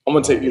 I'm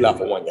gonna take Eli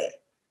for one game.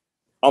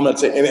 I'm gonna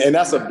take, and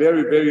that's a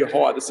very, very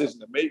hard decision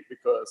to make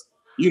because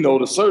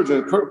the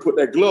surgeon Kurt put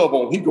that glove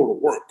on. He go to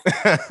work.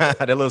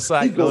 That little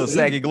saggy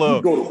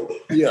glove.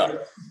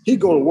 He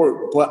go to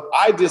work. But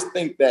I just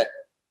think that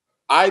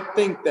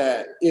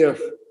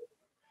if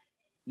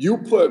you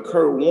put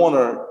Kurt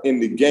Warner in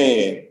the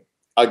game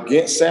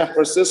against San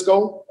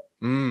Francisco,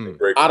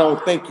 I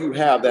don't think you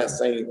have that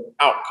same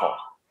outcome.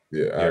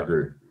 Yeah, I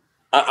agree.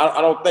 I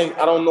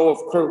don't know if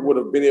Kurt would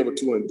have been able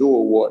to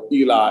endure what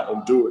Eli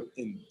endured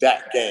in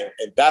that game.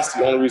 And that's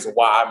the only reason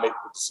why I make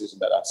the decision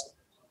that I said.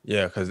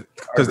 Yeah, because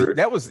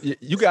that was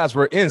you guys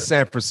were in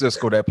San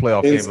Francisco that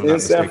playoff game. In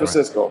San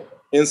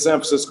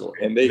Francisco,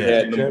 and they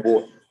had them.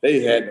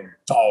 They had them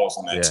dogs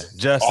on that team.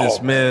 Justin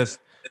Smith,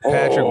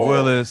 Patrick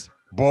Willis,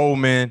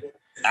 Bowman,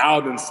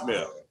 Alden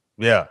Smith.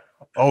 Yeah.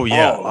 Oh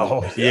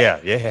yeah. Yeah.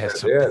 They had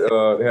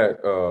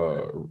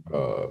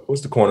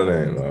what's the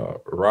corner name?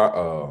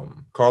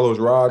 Carlos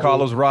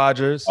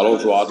Rogers.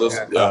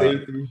 Yeah.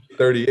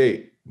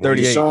 38.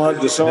 Deshaun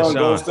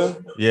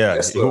Golston.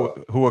 Yeah,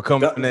 who will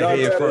come in that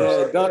head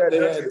first. They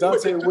had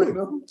Dante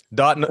Whitner.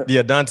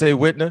 Dante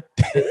Whitner.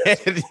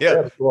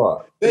 Yeah.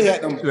 They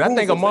had them. I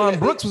think Amon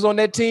Brooks was on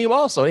that team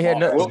also. They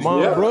had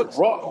Amon Brooks.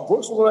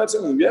 Brooks was on that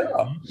team,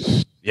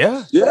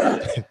 Yeah.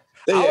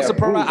 I was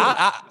surprised.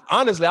 I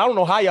honestly, I don't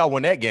know how y'all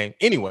won that game.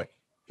 Anyway,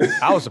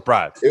 I was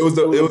surprised. It was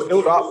a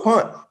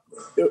punt.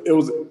 It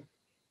was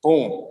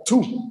boom.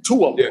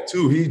 Two of them. Yeah,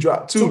 two. He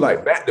dropped two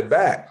like back to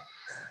back.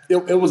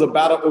 it was a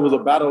battle. It was a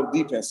battle of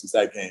defenses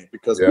that game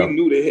because we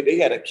knew they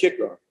had a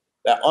kicker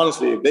that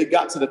honestly, if they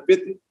got to the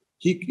 50,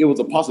 it was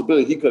a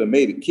possibility he could have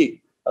made a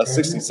kick, a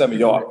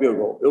 67-yard field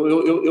goal.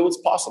 It was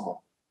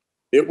possible.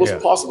 It was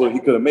possible he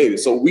could have made it.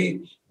 So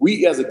we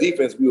as a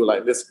defense, we were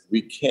like, listen,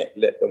 we can't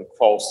let them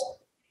cross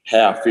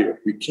half field.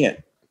 We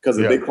can't. Because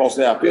if they cross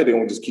half field, they're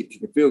going to just keep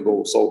kicking field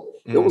goals. So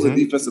it was a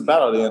defensive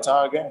battle the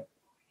entire game.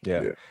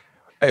 Yeah.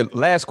 Hey,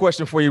 last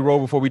question for you, Ro,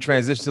 before we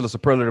transition to the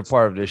superlative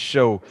part of this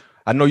show.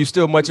 I know you're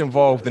still much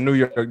involved with the New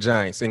York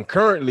Giants. And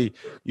currently,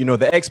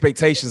 the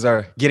expectations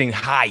are getting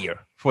higher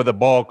for the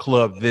ball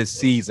club this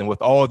season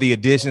with all the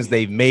additions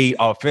they've made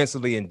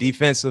offensively and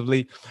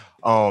defensively.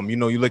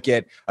 You look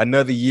at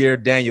another year,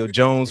 Daniel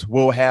Jones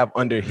will have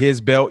under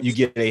his belt. You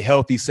get a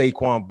healthy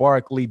Saquon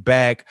Barkley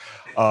back.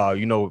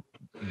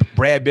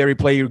 Bradbury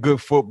played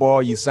good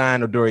football. You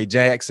signed Adoree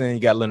Jackson. You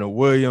got Leonard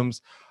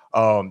Williams.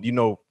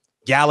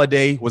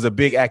 Galladay was a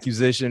big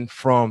acquisition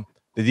from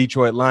the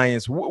Detroit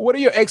Lions. What are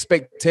your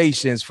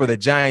expectations for the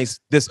Giants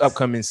this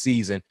upcoming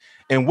season?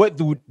 And what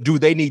do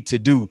they need to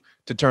do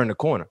to turn the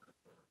corner?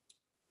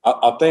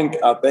 I think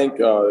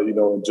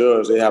in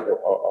Judge, they have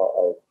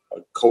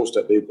a coach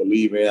that they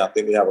believe in. I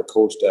think they have a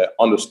coach that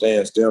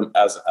understands them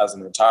as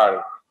an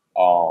entirety.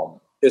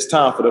 It's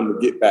time for them to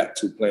get back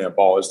to playing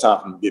ball. It's time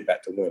for them to get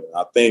back to winning.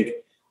 I think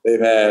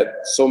they've had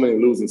so many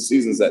losing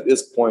seasons at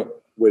this point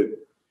with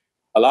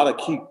a lot of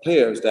key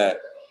players that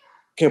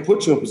can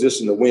put you in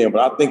position to win.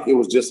 But I think it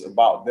was just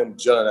about them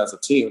gelling as a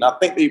team. And I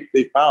think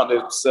they found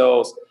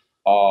themselves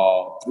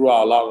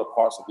throughout a lot of the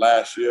parts of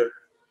last year.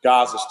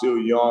 Guys are still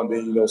young.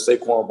 Then,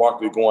 Saquon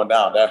Barkley going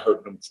down, that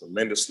hurt them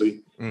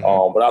tremendously.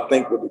 But I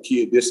think with the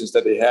key additions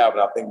that they have,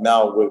 and I think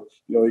now with,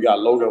 you got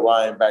Logan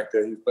Ryan back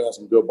there, he's playing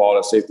some good ball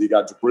at safety. You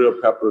got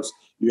Jabril Peppers.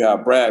 You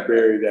have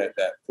Bradbury that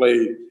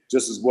played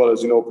just as well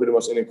as, pretty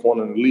much any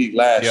corner in the league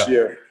last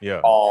year.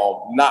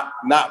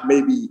 Not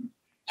maybe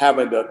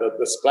having the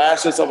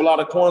splashes of a lot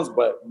of corners,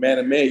 but man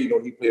to man,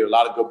 he played a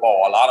lot of good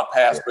ball, a lot of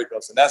pass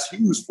breakups, and that's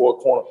huge for a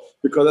corner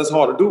because that's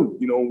hard to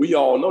do. We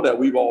all know that.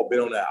 We've all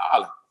been on that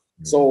island.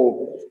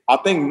 So I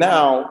think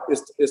now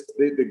it's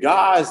the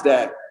guys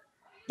that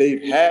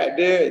they've had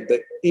there,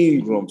 the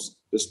Ingrams,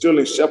 the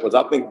Sterling Shepherds.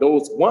 I think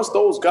once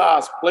those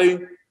guys play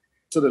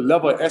to the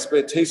level of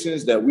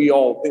expectations that we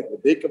all think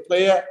that they can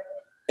play at,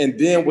 and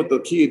then with the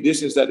key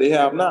additions that they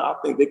have now, I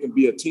think they can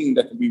be a team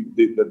that can be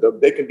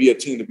they can be a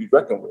team to be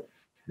reckoned with.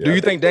 Yeah, do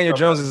you think Daniel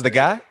Jones is the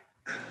guy?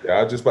 Yeah,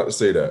 I was just about to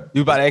say that.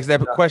 You about to ask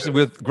that question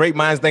with great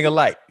minds think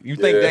alike. You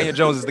think Daniel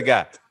Jones is the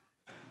guy?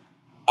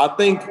 I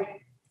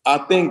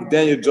think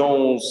Daniel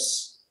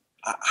Jones.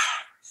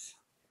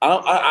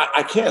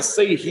 I can't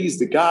say he's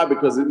the guy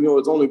because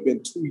it's only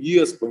been 2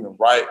 years for him,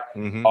 right?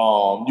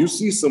 You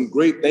see some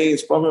great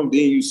things from him.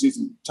 Then you see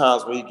some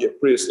times when he get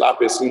pretty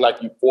sloppy. It seems like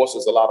he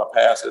forces a lot of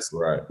passes.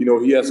 Right.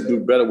 He has to do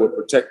better with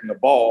protecting the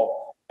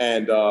ball.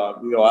 And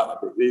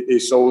they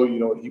show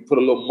he put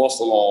a little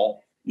muscle on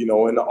in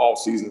the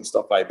offseason and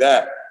stuff like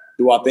that.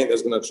 Do I think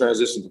that's going to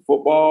transition to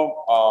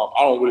football?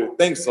 I don't really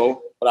think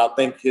so. But I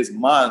think his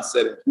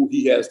mindset and who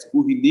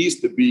he needs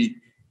to be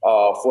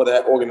for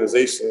that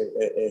organization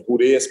and who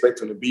they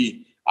expect him to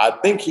be, I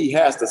think he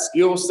has the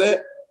skill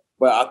set,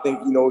 but I think,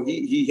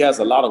 he has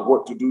a lot of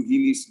work to do. He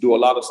needs to do a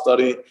lot of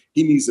studying.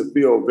 He needs to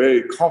feel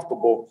very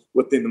comfortable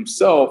within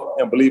himself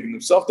and believe in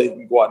himself that he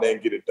can go out there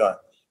and get it done.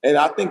 And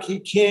I think he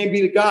can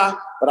be the guy,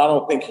 but I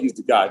don't think he's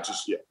the guy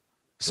just yet.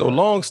 So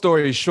long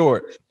story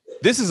short,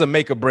 this is a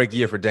make or break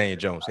year for Daniel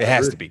Jones. It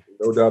has to be.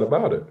 No doubt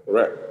about it.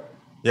 Correct.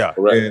 Yeah.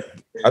 And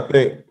I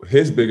think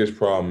his biggest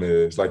problem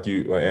is, like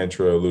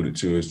Antrel alluded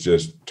to, is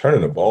just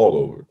turning the ball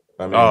over.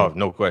 I mean,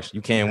 no question.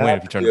 You can't win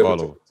if you turn the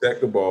ball over.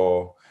 Protect the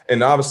ball.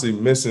 And obviously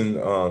missing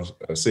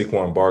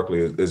Saquon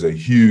Barkley is a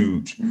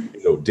huge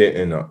dent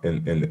in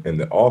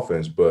the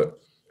offense. But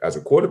as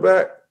a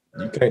quarterback,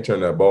 you can't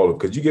turn that ball over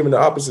because you're giving the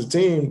opposite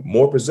team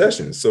more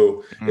possessions.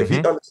 So if he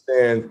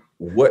understands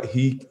what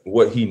he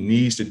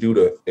needs to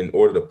do in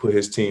order to put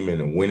his team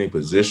in a winning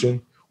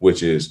position,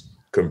 which is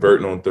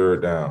converting on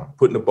third down,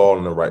 putting the ball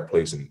in the right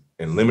place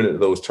and limiting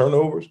those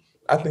turnovers,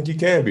 I think he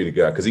can be the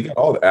guy because he got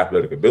all the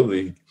athletic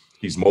ability.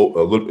 He's he got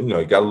a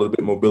little bit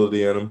of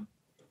mobility in him,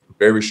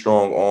 very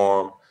strong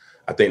arm.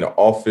 I think the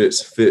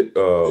offense fit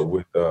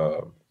with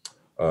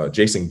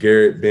Jason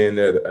Garrett being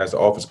there as the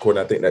offensive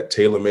coordinator. I think that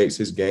tailor makes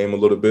his game a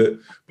little bit.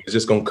 But it's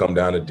just going to come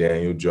down to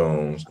Daniel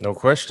Jones. No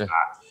question.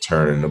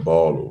 Turning the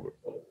ball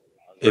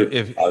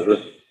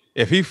over.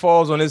 If he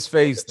falls on his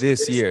face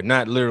this year,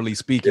 not literally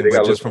speaking,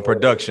 but just from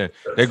production,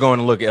 they're going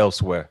to look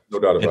elsewhere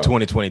in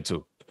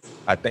 2022.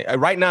 I think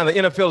right now the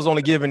NFL is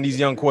only giving these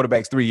young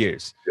quarterbacks 3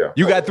 years. Yeah.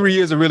 You got 3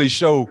 years to really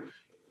show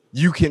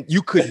you could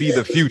be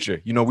the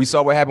future. We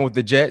saw what happened with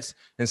the Jets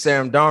and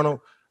Sam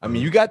Darnold. I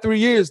mean, you got 3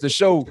 years to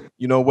show,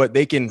 what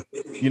they can,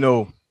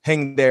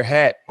 hang their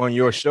hat on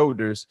your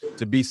shoulders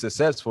to be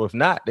successful. If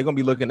not, they're going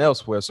to be looking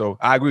elsewhere. So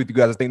I agree with you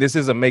guys. I think this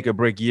is a make or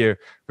break year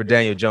for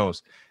Daniel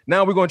Jones.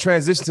 Now we're going to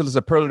transition to the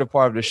superlative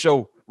part of the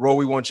show. Ro,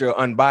 we want your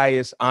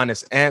unbiased,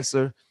 honest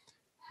answer.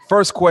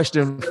 First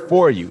question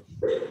for you.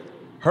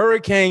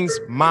 Hurricanes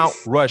Mount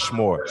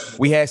Rushmore.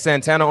 We had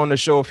Santana on the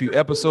show a few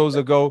episodes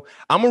ago.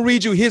 I'm going to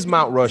read you his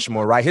Mount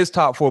Rushmore, right? His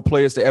top 4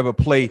 players to ever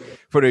play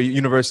for the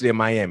University of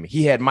Miami.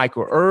 He had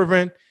Michael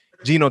Irvin,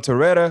 Gino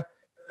Torretta,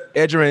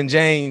 Edgerrin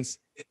James,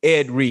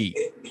 Ed Reed.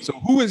 So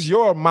who is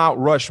your Mount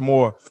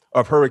Rushmore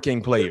of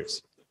Hurricane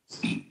players?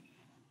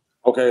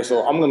 Okay,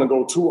 so I'm gonna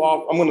go 2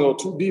 off. I'm gonna go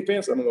 2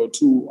 defense. I'm gonna go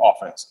 2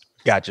 offense.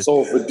 Gotcha.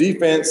 So for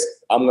defense,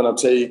 I'm gonna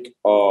take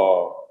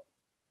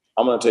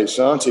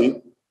Sean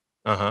T.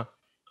 Uh-huh.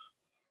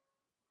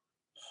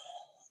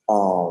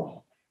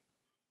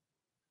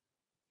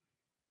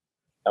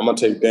 I'm gonna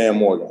take Dan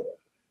Morgan.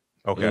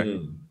 Okay.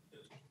 I'm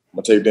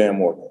gonna take Dan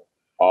Morgan.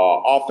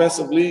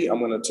 Offensively, I'm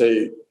gonna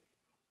take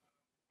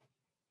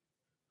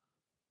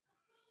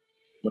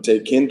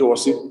Ken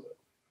Dorsey.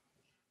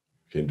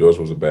 Ken Dorsey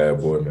was a bad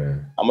boy,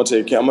 man. I'm gonna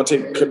take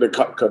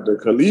the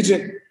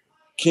collegiate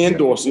Ken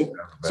Dorsey.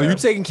 So you're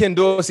taking Ken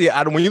Dorsey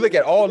out of, when you look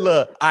at all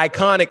the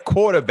iconic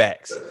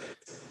quarterbacks,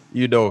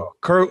 you know,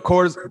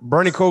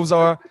 Bernie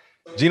Kosar,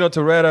 Gino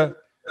Torretta,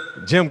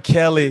 Jim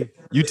Kelly,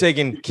 you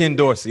taking Ken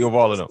Dorsey over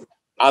all of them?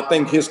 I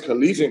think his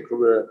collegiate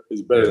career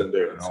is better than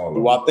theirs.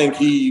 Do I think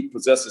he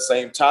possesses the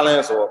same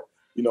talents or,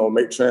 you know,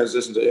 make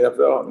transitions to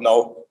NFL?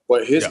 No,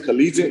 but his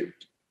collegiate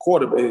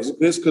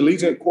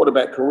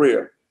quarterback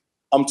career,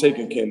 I'm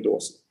taking Ken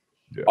Dorsey.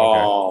 Yeah,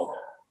 okay.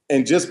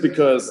 And just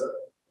because,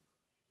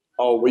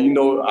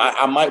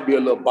 I might be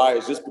a little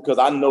biased just because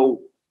I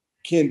know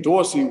Ken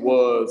Dorsey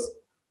was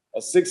a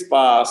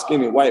 6'5"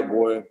 skinny white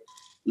boy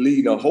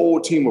leading a whole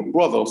team of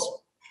brothers,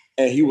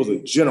 and he was a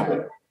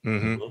general.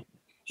 Mm-hmm.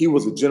 He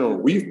was a general.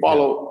 We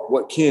followed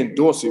what Ken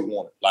Dorsey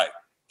wanted. Like,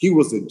 he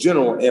was a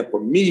general. And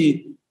for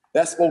me,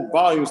 that spoke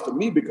volumes to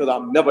me because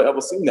I've never, ever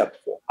seen that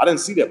before. I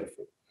didn't see that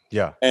before.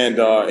 Yeah. And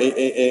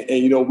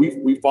you know,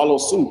 we follow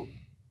suit.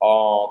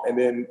 And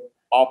then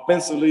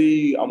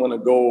offensively, I'm going to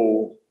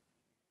go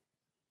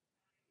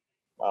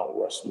Mount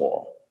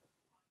Rushmore.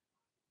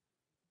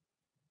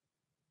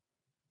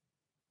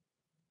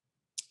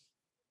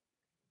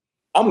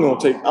 I want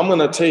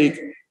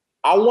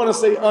to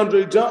say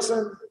Andre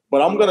Johnson,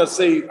 but I'm going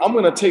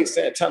to take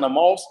Santana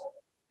Moss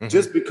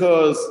just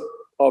because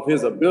of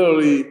his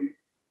ability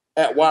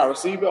at wide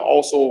receiver,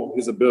 also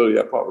his ability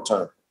at punt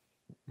return.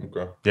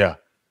 Okay. Yeah.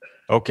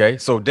 Okay.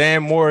 So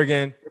Dan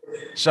Morgan,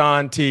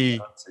 Sean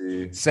T,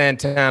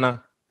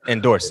 Santana,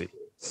 and Dorsey.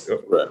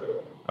 Right.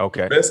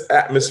 Okay. Best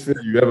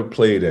atmosphere you ever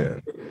played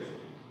in.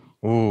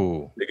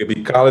 Ooh. It could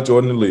be college or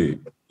in the league.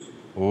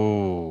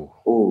 Ooh.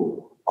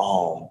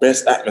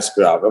 Best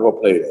atmosphere I've ever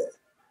played in.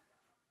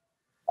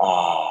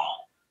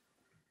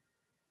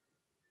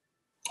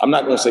 I'm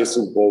not going to say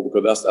Super Bowl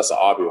because that's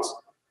obvious.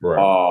 Right.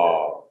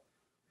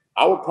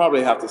 I would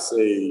probably have to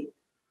say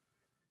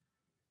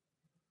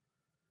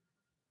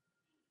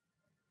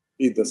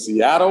either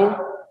Seattle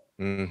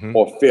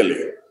or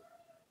Philly.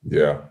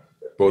 Yeah.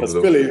 Because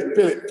Philly,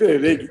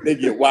 they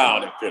get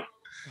wild in Philly.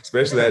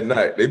 Especially at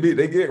night.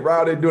 They get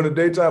rowdy during the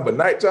daytime, but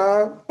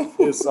nighttime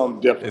it's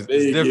something different.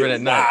 It's different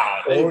at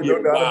night. They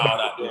get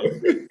wild out there.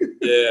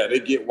 Yeah, they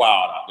get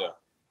wild out there.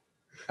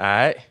 All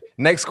right.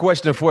 Next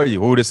question for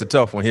you. Ooh, this is a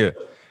tough one here.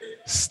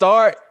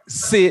 Start,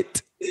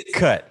 sit,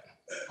 cut.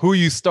 Who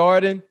you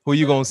starting, who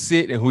you gonna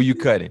sit, and who you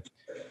cutting?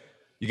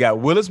 You got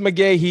Willis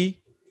McGahee,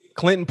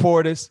 Clinton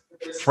Portis,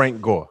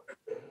 Frank Gore.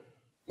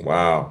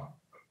 Wow.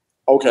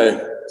 Okay,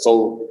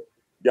 so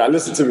you gotta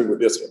listen to me with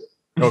this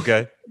one.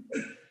 Okay.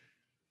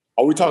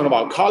 Are we talking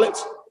about college?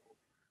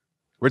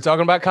 We're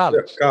talking about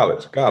college. Yeah,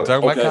 college. We're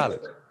talking about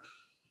college.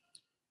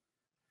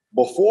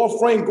 Before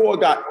Frank Gore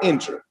got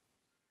injured,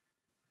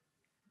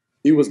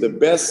 he was the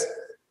best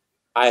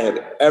I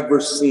had ever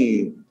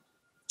seen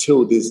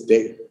till this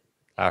day.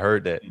 I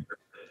heard that.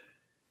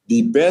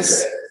 The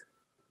best.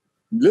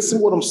 Listen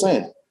to what I'm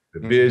saying. The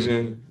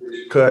vision,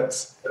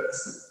 cuts.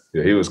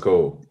 Yeah, he was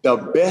cold. The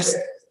best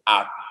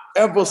I've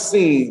ever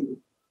seen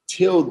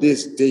till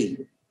this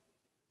day.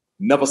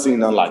 Never seen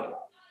nothing like it.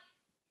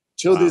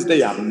 Till this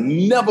day, I've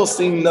never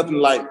seen nothing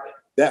like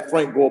that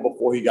Frank Gore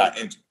before he got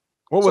injured.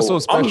 What was so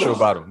special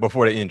about him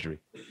before the injury?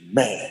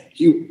 Man,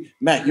 he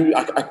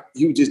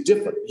was just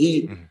different.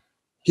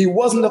 He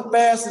wasn't the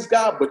fastest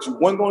guy, but you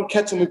weren't going to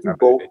catch him if you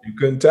go. You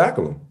couldn't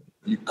tackle him.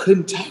 You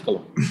couldn't tackle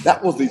him.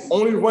 That was the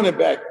only running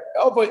back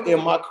ever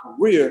in my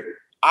career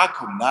I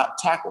could not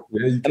tackle.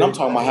 Yeah, and I'm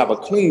talking about I have a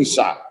clean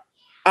shot.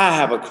 I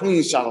have a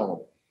clean shot on him.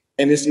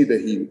 And it's either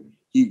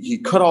he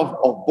cut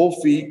off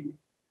both feet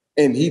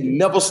and he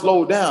never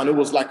slowed down. It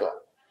was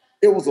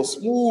a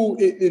smooth,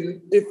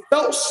 it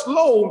felt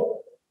slow,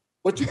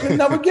 but you could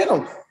never get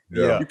him.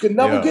 Yeah. You could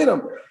never get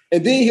him.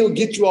 And then he'll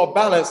get you off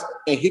balance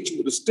and hit you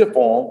with a stiff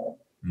arm.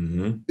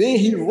 Mm-hmm. Then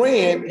he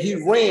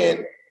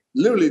ran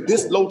literally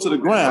this low to the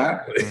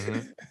ground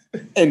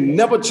and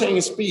never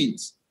changed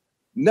speeds.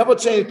 Never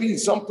changed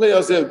speeds. Some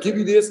players, they'll give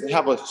you this and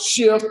have a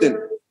shift and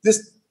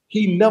this.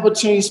 He never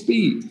changed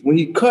speed. When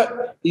he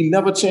cut, he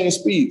never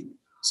changed speed.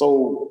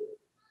 So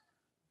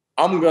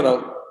I'm going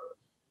to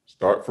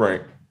start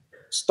Frank.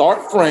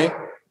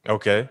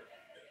 Okay.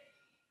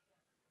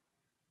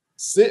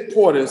 Sit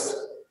Portis.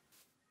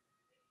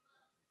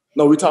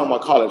 No, we talking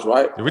about college,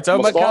 right? We're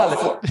talking about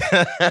college.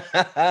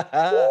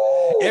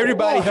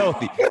 Everybody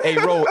healthy. Hey,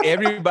 Ro,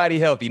 everybody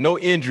healthy. No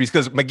injuries.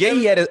 Because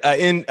McGahee had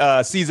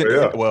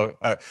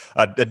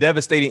a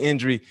devastating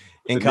injury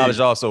in college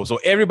also.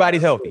 So everybody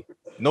healthy.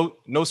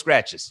 No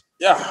scratches.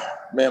 Yeah,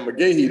 man,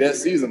 McGahee, that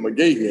season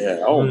McGahee had.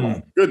 Oh,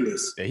 my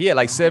goodness. Yeah, he had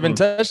like 7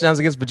 touchdowns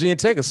against Virginia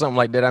Tech or something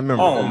like that. I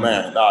remember. Oh,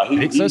 man. Nah, he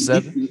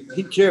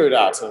carried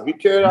our team. He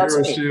carried our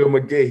team. Shield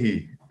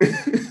McGahee.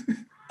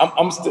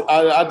 I'm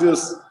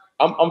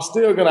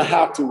still gonna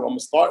have to. I'm gonna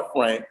start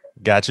Frank.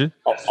 Gotcha.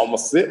 I'm gonna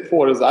sit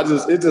Porter's.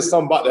 It's just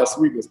something about that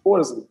sweetness.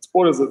 Porter's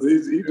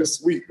he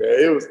just sweet,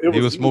 man. He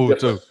was smooth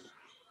too.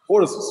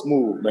 Porter's was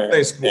smooth, man.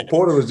 I think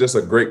Porter was just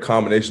a great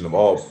combination of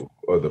all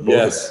of the both.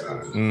 Yes.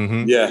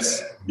 Mm-hmm.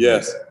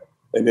 Yes.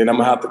 And then I'm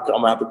gonna have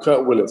to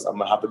cut Willis. I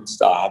just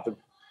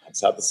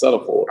have to settle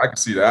for it. I can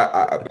see that.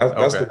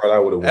 That's the part I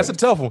would have. That's a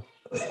tough one.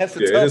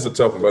 It is a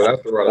tough one, but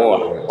that's the right.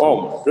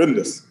 Oh my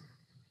goodness.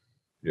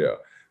 Yeah.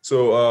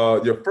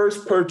 So your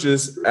first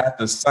purchase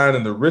after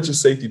signing the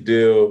richest safety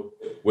deal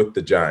with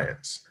the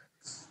Giants.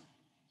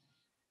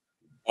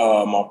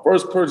 My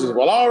first purchase.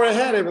 Well, I already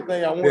had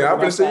everything I wanted. Yeah, I'm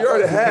gonna say you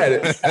already had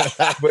it,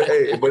 but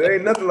it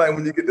ain't nothing like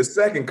when you get the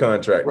second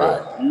contract.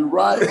 Right, you're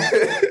right.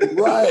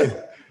 Right.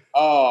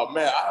 Oh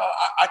man,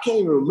 I can't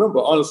even remember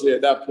honestly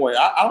at that point.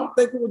 I don't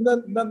think it was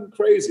nothing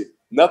crazy.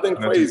 Nothing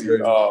crazy.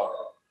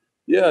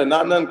 Yeah,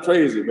 not nothing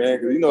crazy,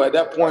 man. Because at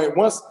that point,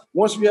 once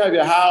you have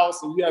your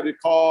house and you have your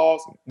cars,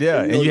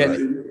 and you had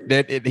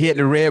he had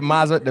the red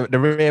Mazda, the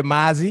red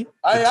Mazzy.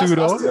 I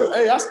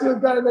still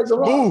got it next to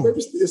Smooth.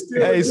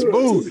 Hey,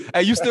 smooth.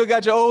 Hey, you still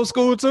got your old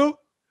school too?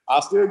 I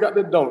still got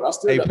the dunk.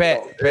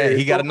 Pat,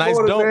 he got a nice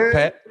dunk, man.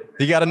 Pat.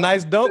 He got a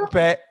nice dunk,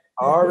 Pat.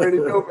 I already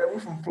know, man. We're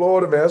from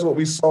Florida, man. That's what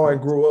we saw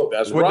and grew up.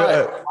 That's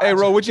right. Hey,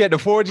 Ro, what you had, the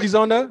 4Gs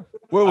on there?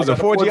 Where was the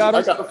 4Giatos?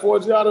 I got the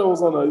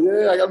 4Giatos on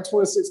there. Yeah, I got the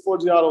 26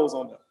 4Giatos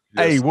on there.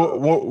 Hey,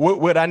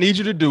 what I need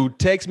you to do,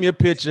 text me a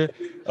picture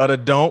of the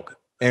dunk,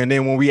 and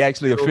then when we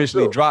actually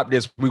officially drop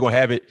this, we're going to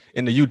have it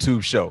in the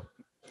YouTube show.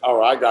 All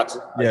right, I got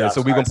you.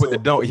 So we're going to put the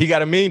dunk. He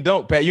got a mean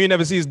dunk, Pat. You ain't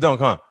never see his dunk,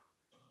 huh?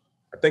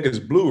 I think it's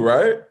blue,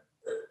 right?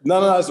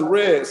 No, it's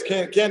red. It's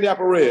candy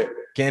apple red.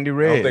 Candy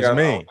red. It's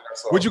mean.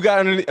 What you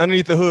got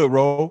underneath the hood,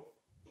 Ro?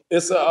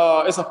 It's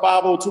a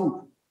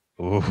 502.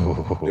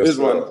 Ooh. It's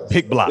running.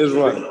 Big block. It's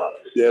running.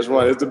 Yeah, it's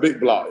running. It's the big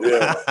block.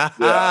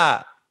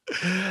 Yeah.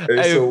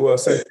 Hey, so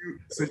since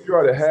you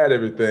already had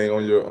everything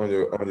on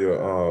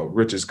your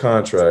richest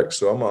contract,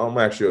 so I'm gonna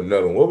ask you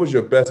another one. What was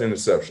your best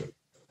interception?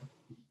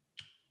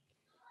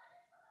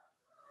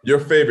 Your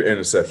favorite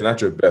interception, not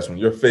your best one.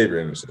 Your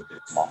favorite interception.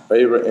 My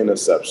favorite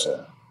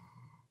interception.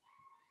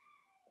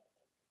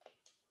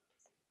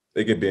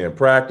 They could be in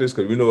practice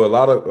because we know a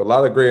lot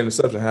of great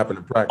interceptions happen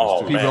in practice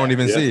too. People don't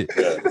even see it.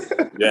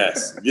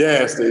 Yes,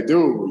 they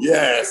do.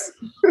 Yes,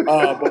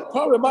 but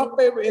probably my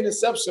favorite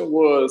interception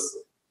was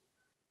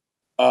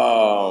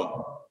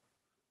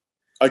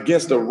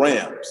against the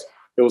Rams.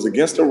 It was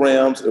against the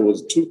Rams. It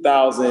was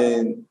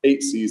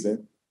 2008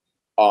 season.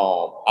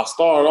 I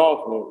started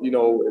off, at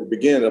the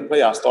beginning of the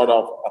play, I started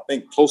off, I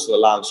think, close to the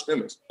line of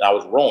scrimmage. I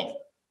was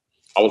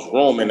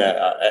roaming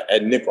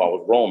at nickel. I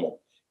was roaming.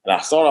 And I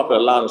started off at the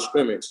line of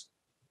scrimmage.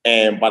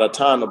 And by the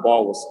time the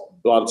ball was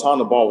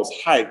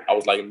hiked, I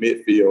was like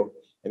midfield.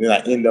 And then I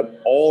ended up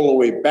all the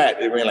way back.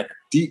 It ran like a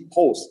deep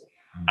post.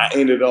 I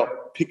ended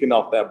up picking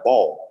off that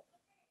ball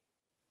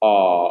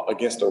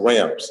against the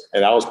Rams,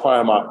 and that was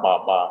probably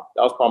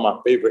my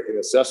favorite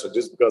interception,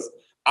 just because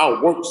I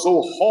worked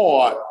so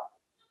hard,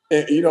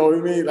 and you know what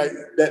I mean, like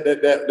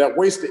that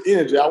wasted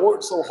energy. I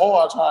worked so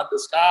hard trying to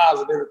disguise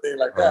and everything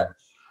like that.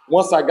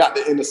 Once I got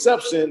the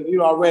interception,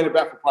 I ran it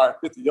back for probably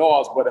 50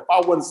 yards. But if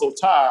I wasn't so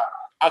tired,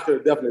 I could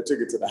have definitely took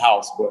it to the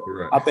house. But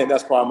I think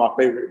that's probably my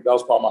favorite. That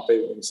was probably my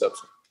favorite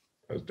interception.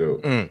 That's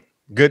dope.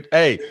 Good.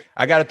 Hey,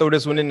 I got to throw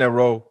this one in there,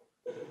 Ro.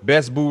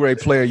 Best Boo-Ray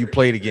player you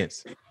played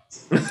against.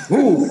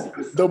 Ooh,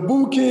 the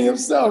Boo King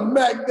himself,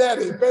 Mac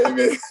Daddy,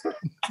 baby.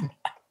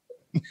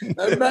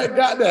 And Mac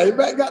got that.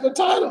 Mac got the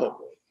title.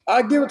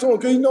 I give it to him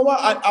because you know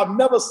what? I've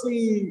never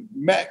seen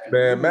Mac.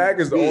 Man, Mac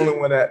is the only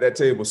one at that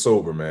table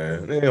sober,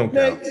 man. They don't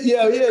count.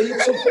 Yeah.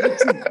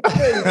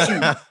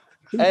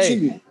 He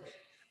cheated.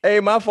 Hey,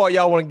 my fault.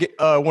 Y'all want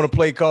to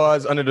play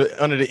cards under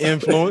the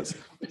influence.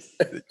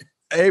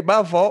 Hey,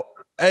 my fault.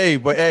 Hey,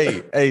 but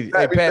hey,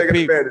 Pat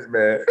Pete.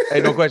 Man.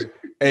 Hey, no question.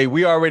 Hey,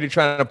 we already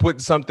trying to put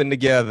something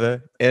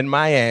together in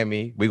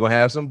Miami. We're gonna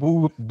have some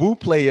boo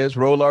players.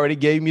 Roll already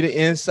gave me the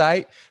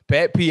insight.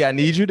 Pat P, I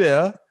need you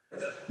there.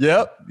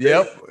 Yep.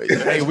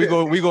 Hey,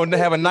 we gonna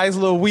have a nice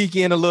little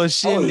weekend, a little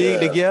shindig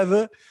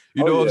together.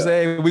 You know what I'm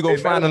saying? We're gonna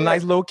find a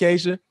nice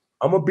location.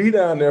 I'm gonna be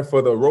down there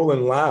for the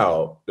Rolling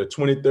Loud, the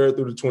 23rd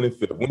through the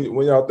 25th.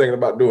 When y'all thinking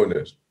about doing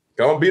this?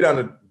 I'm gonna be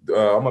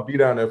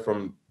down there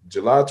from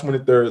July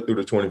 23rd through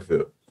the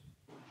 25th.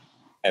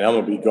 And I'm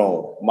gonna be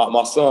gone.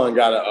 My son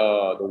got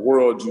the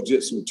World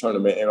Jiu-Jitsu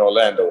tournament in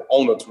Orlando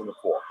on the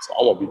 24th, so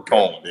I'm gonna be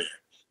gone there.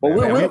 But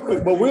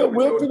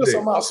we'll figure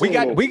something out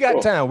soon. We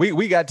got time.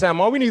 We got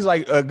time. All we need is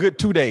like a good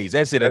 2 days.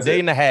 That's it. A day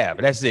and a half.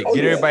 That's it.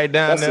 Get everybody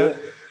down there.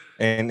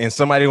 and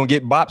somebody gonna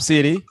get Bop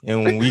City,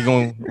 and we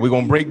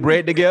gonna break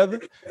bread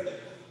together,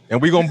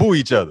 and we gonna boo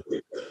each other.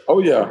 Oh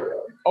yeah.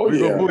 We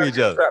gonna boo each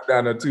other. Trap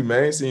down there too,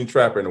 man. I ain't seen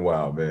Trap in a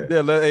while, man. Yeah,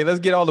 let's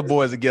get all the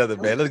boys together,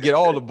 man. Let's get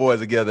all the boys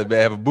together,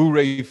 man. Have a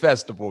Boo-Ray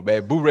festival,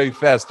 man. Boo-Ray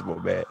festival,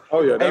 man.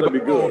 Oh yeah, that'll be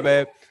good,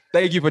 man.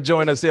 Thank you for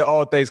joining us here.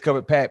 All Things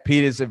Covered. Pat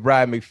Peterson,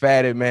 Brian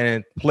McFadden,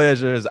 man.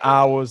 Pleasure is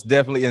ours.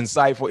 Definitely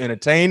insightful,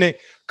 entertaining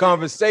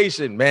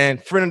conversation, man.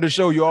 Friend of the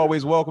show, you're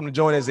always welcome to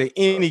join us at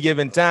any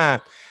given time.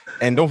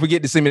 And don't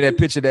forget to send me that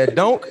picture of that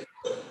dunk.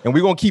 And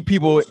we're gonna keep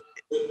people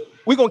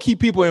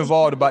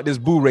involved about this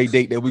Boo-Ray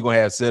date that we're gonna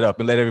have set up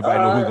and let everybody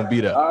know who's gonna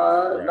be there.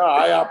 All right. No,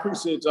 I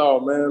appreciate y'all,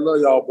 man. Love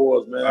y'all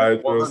boys, man. All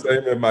right, bro.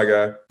 Same here, my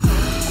guy.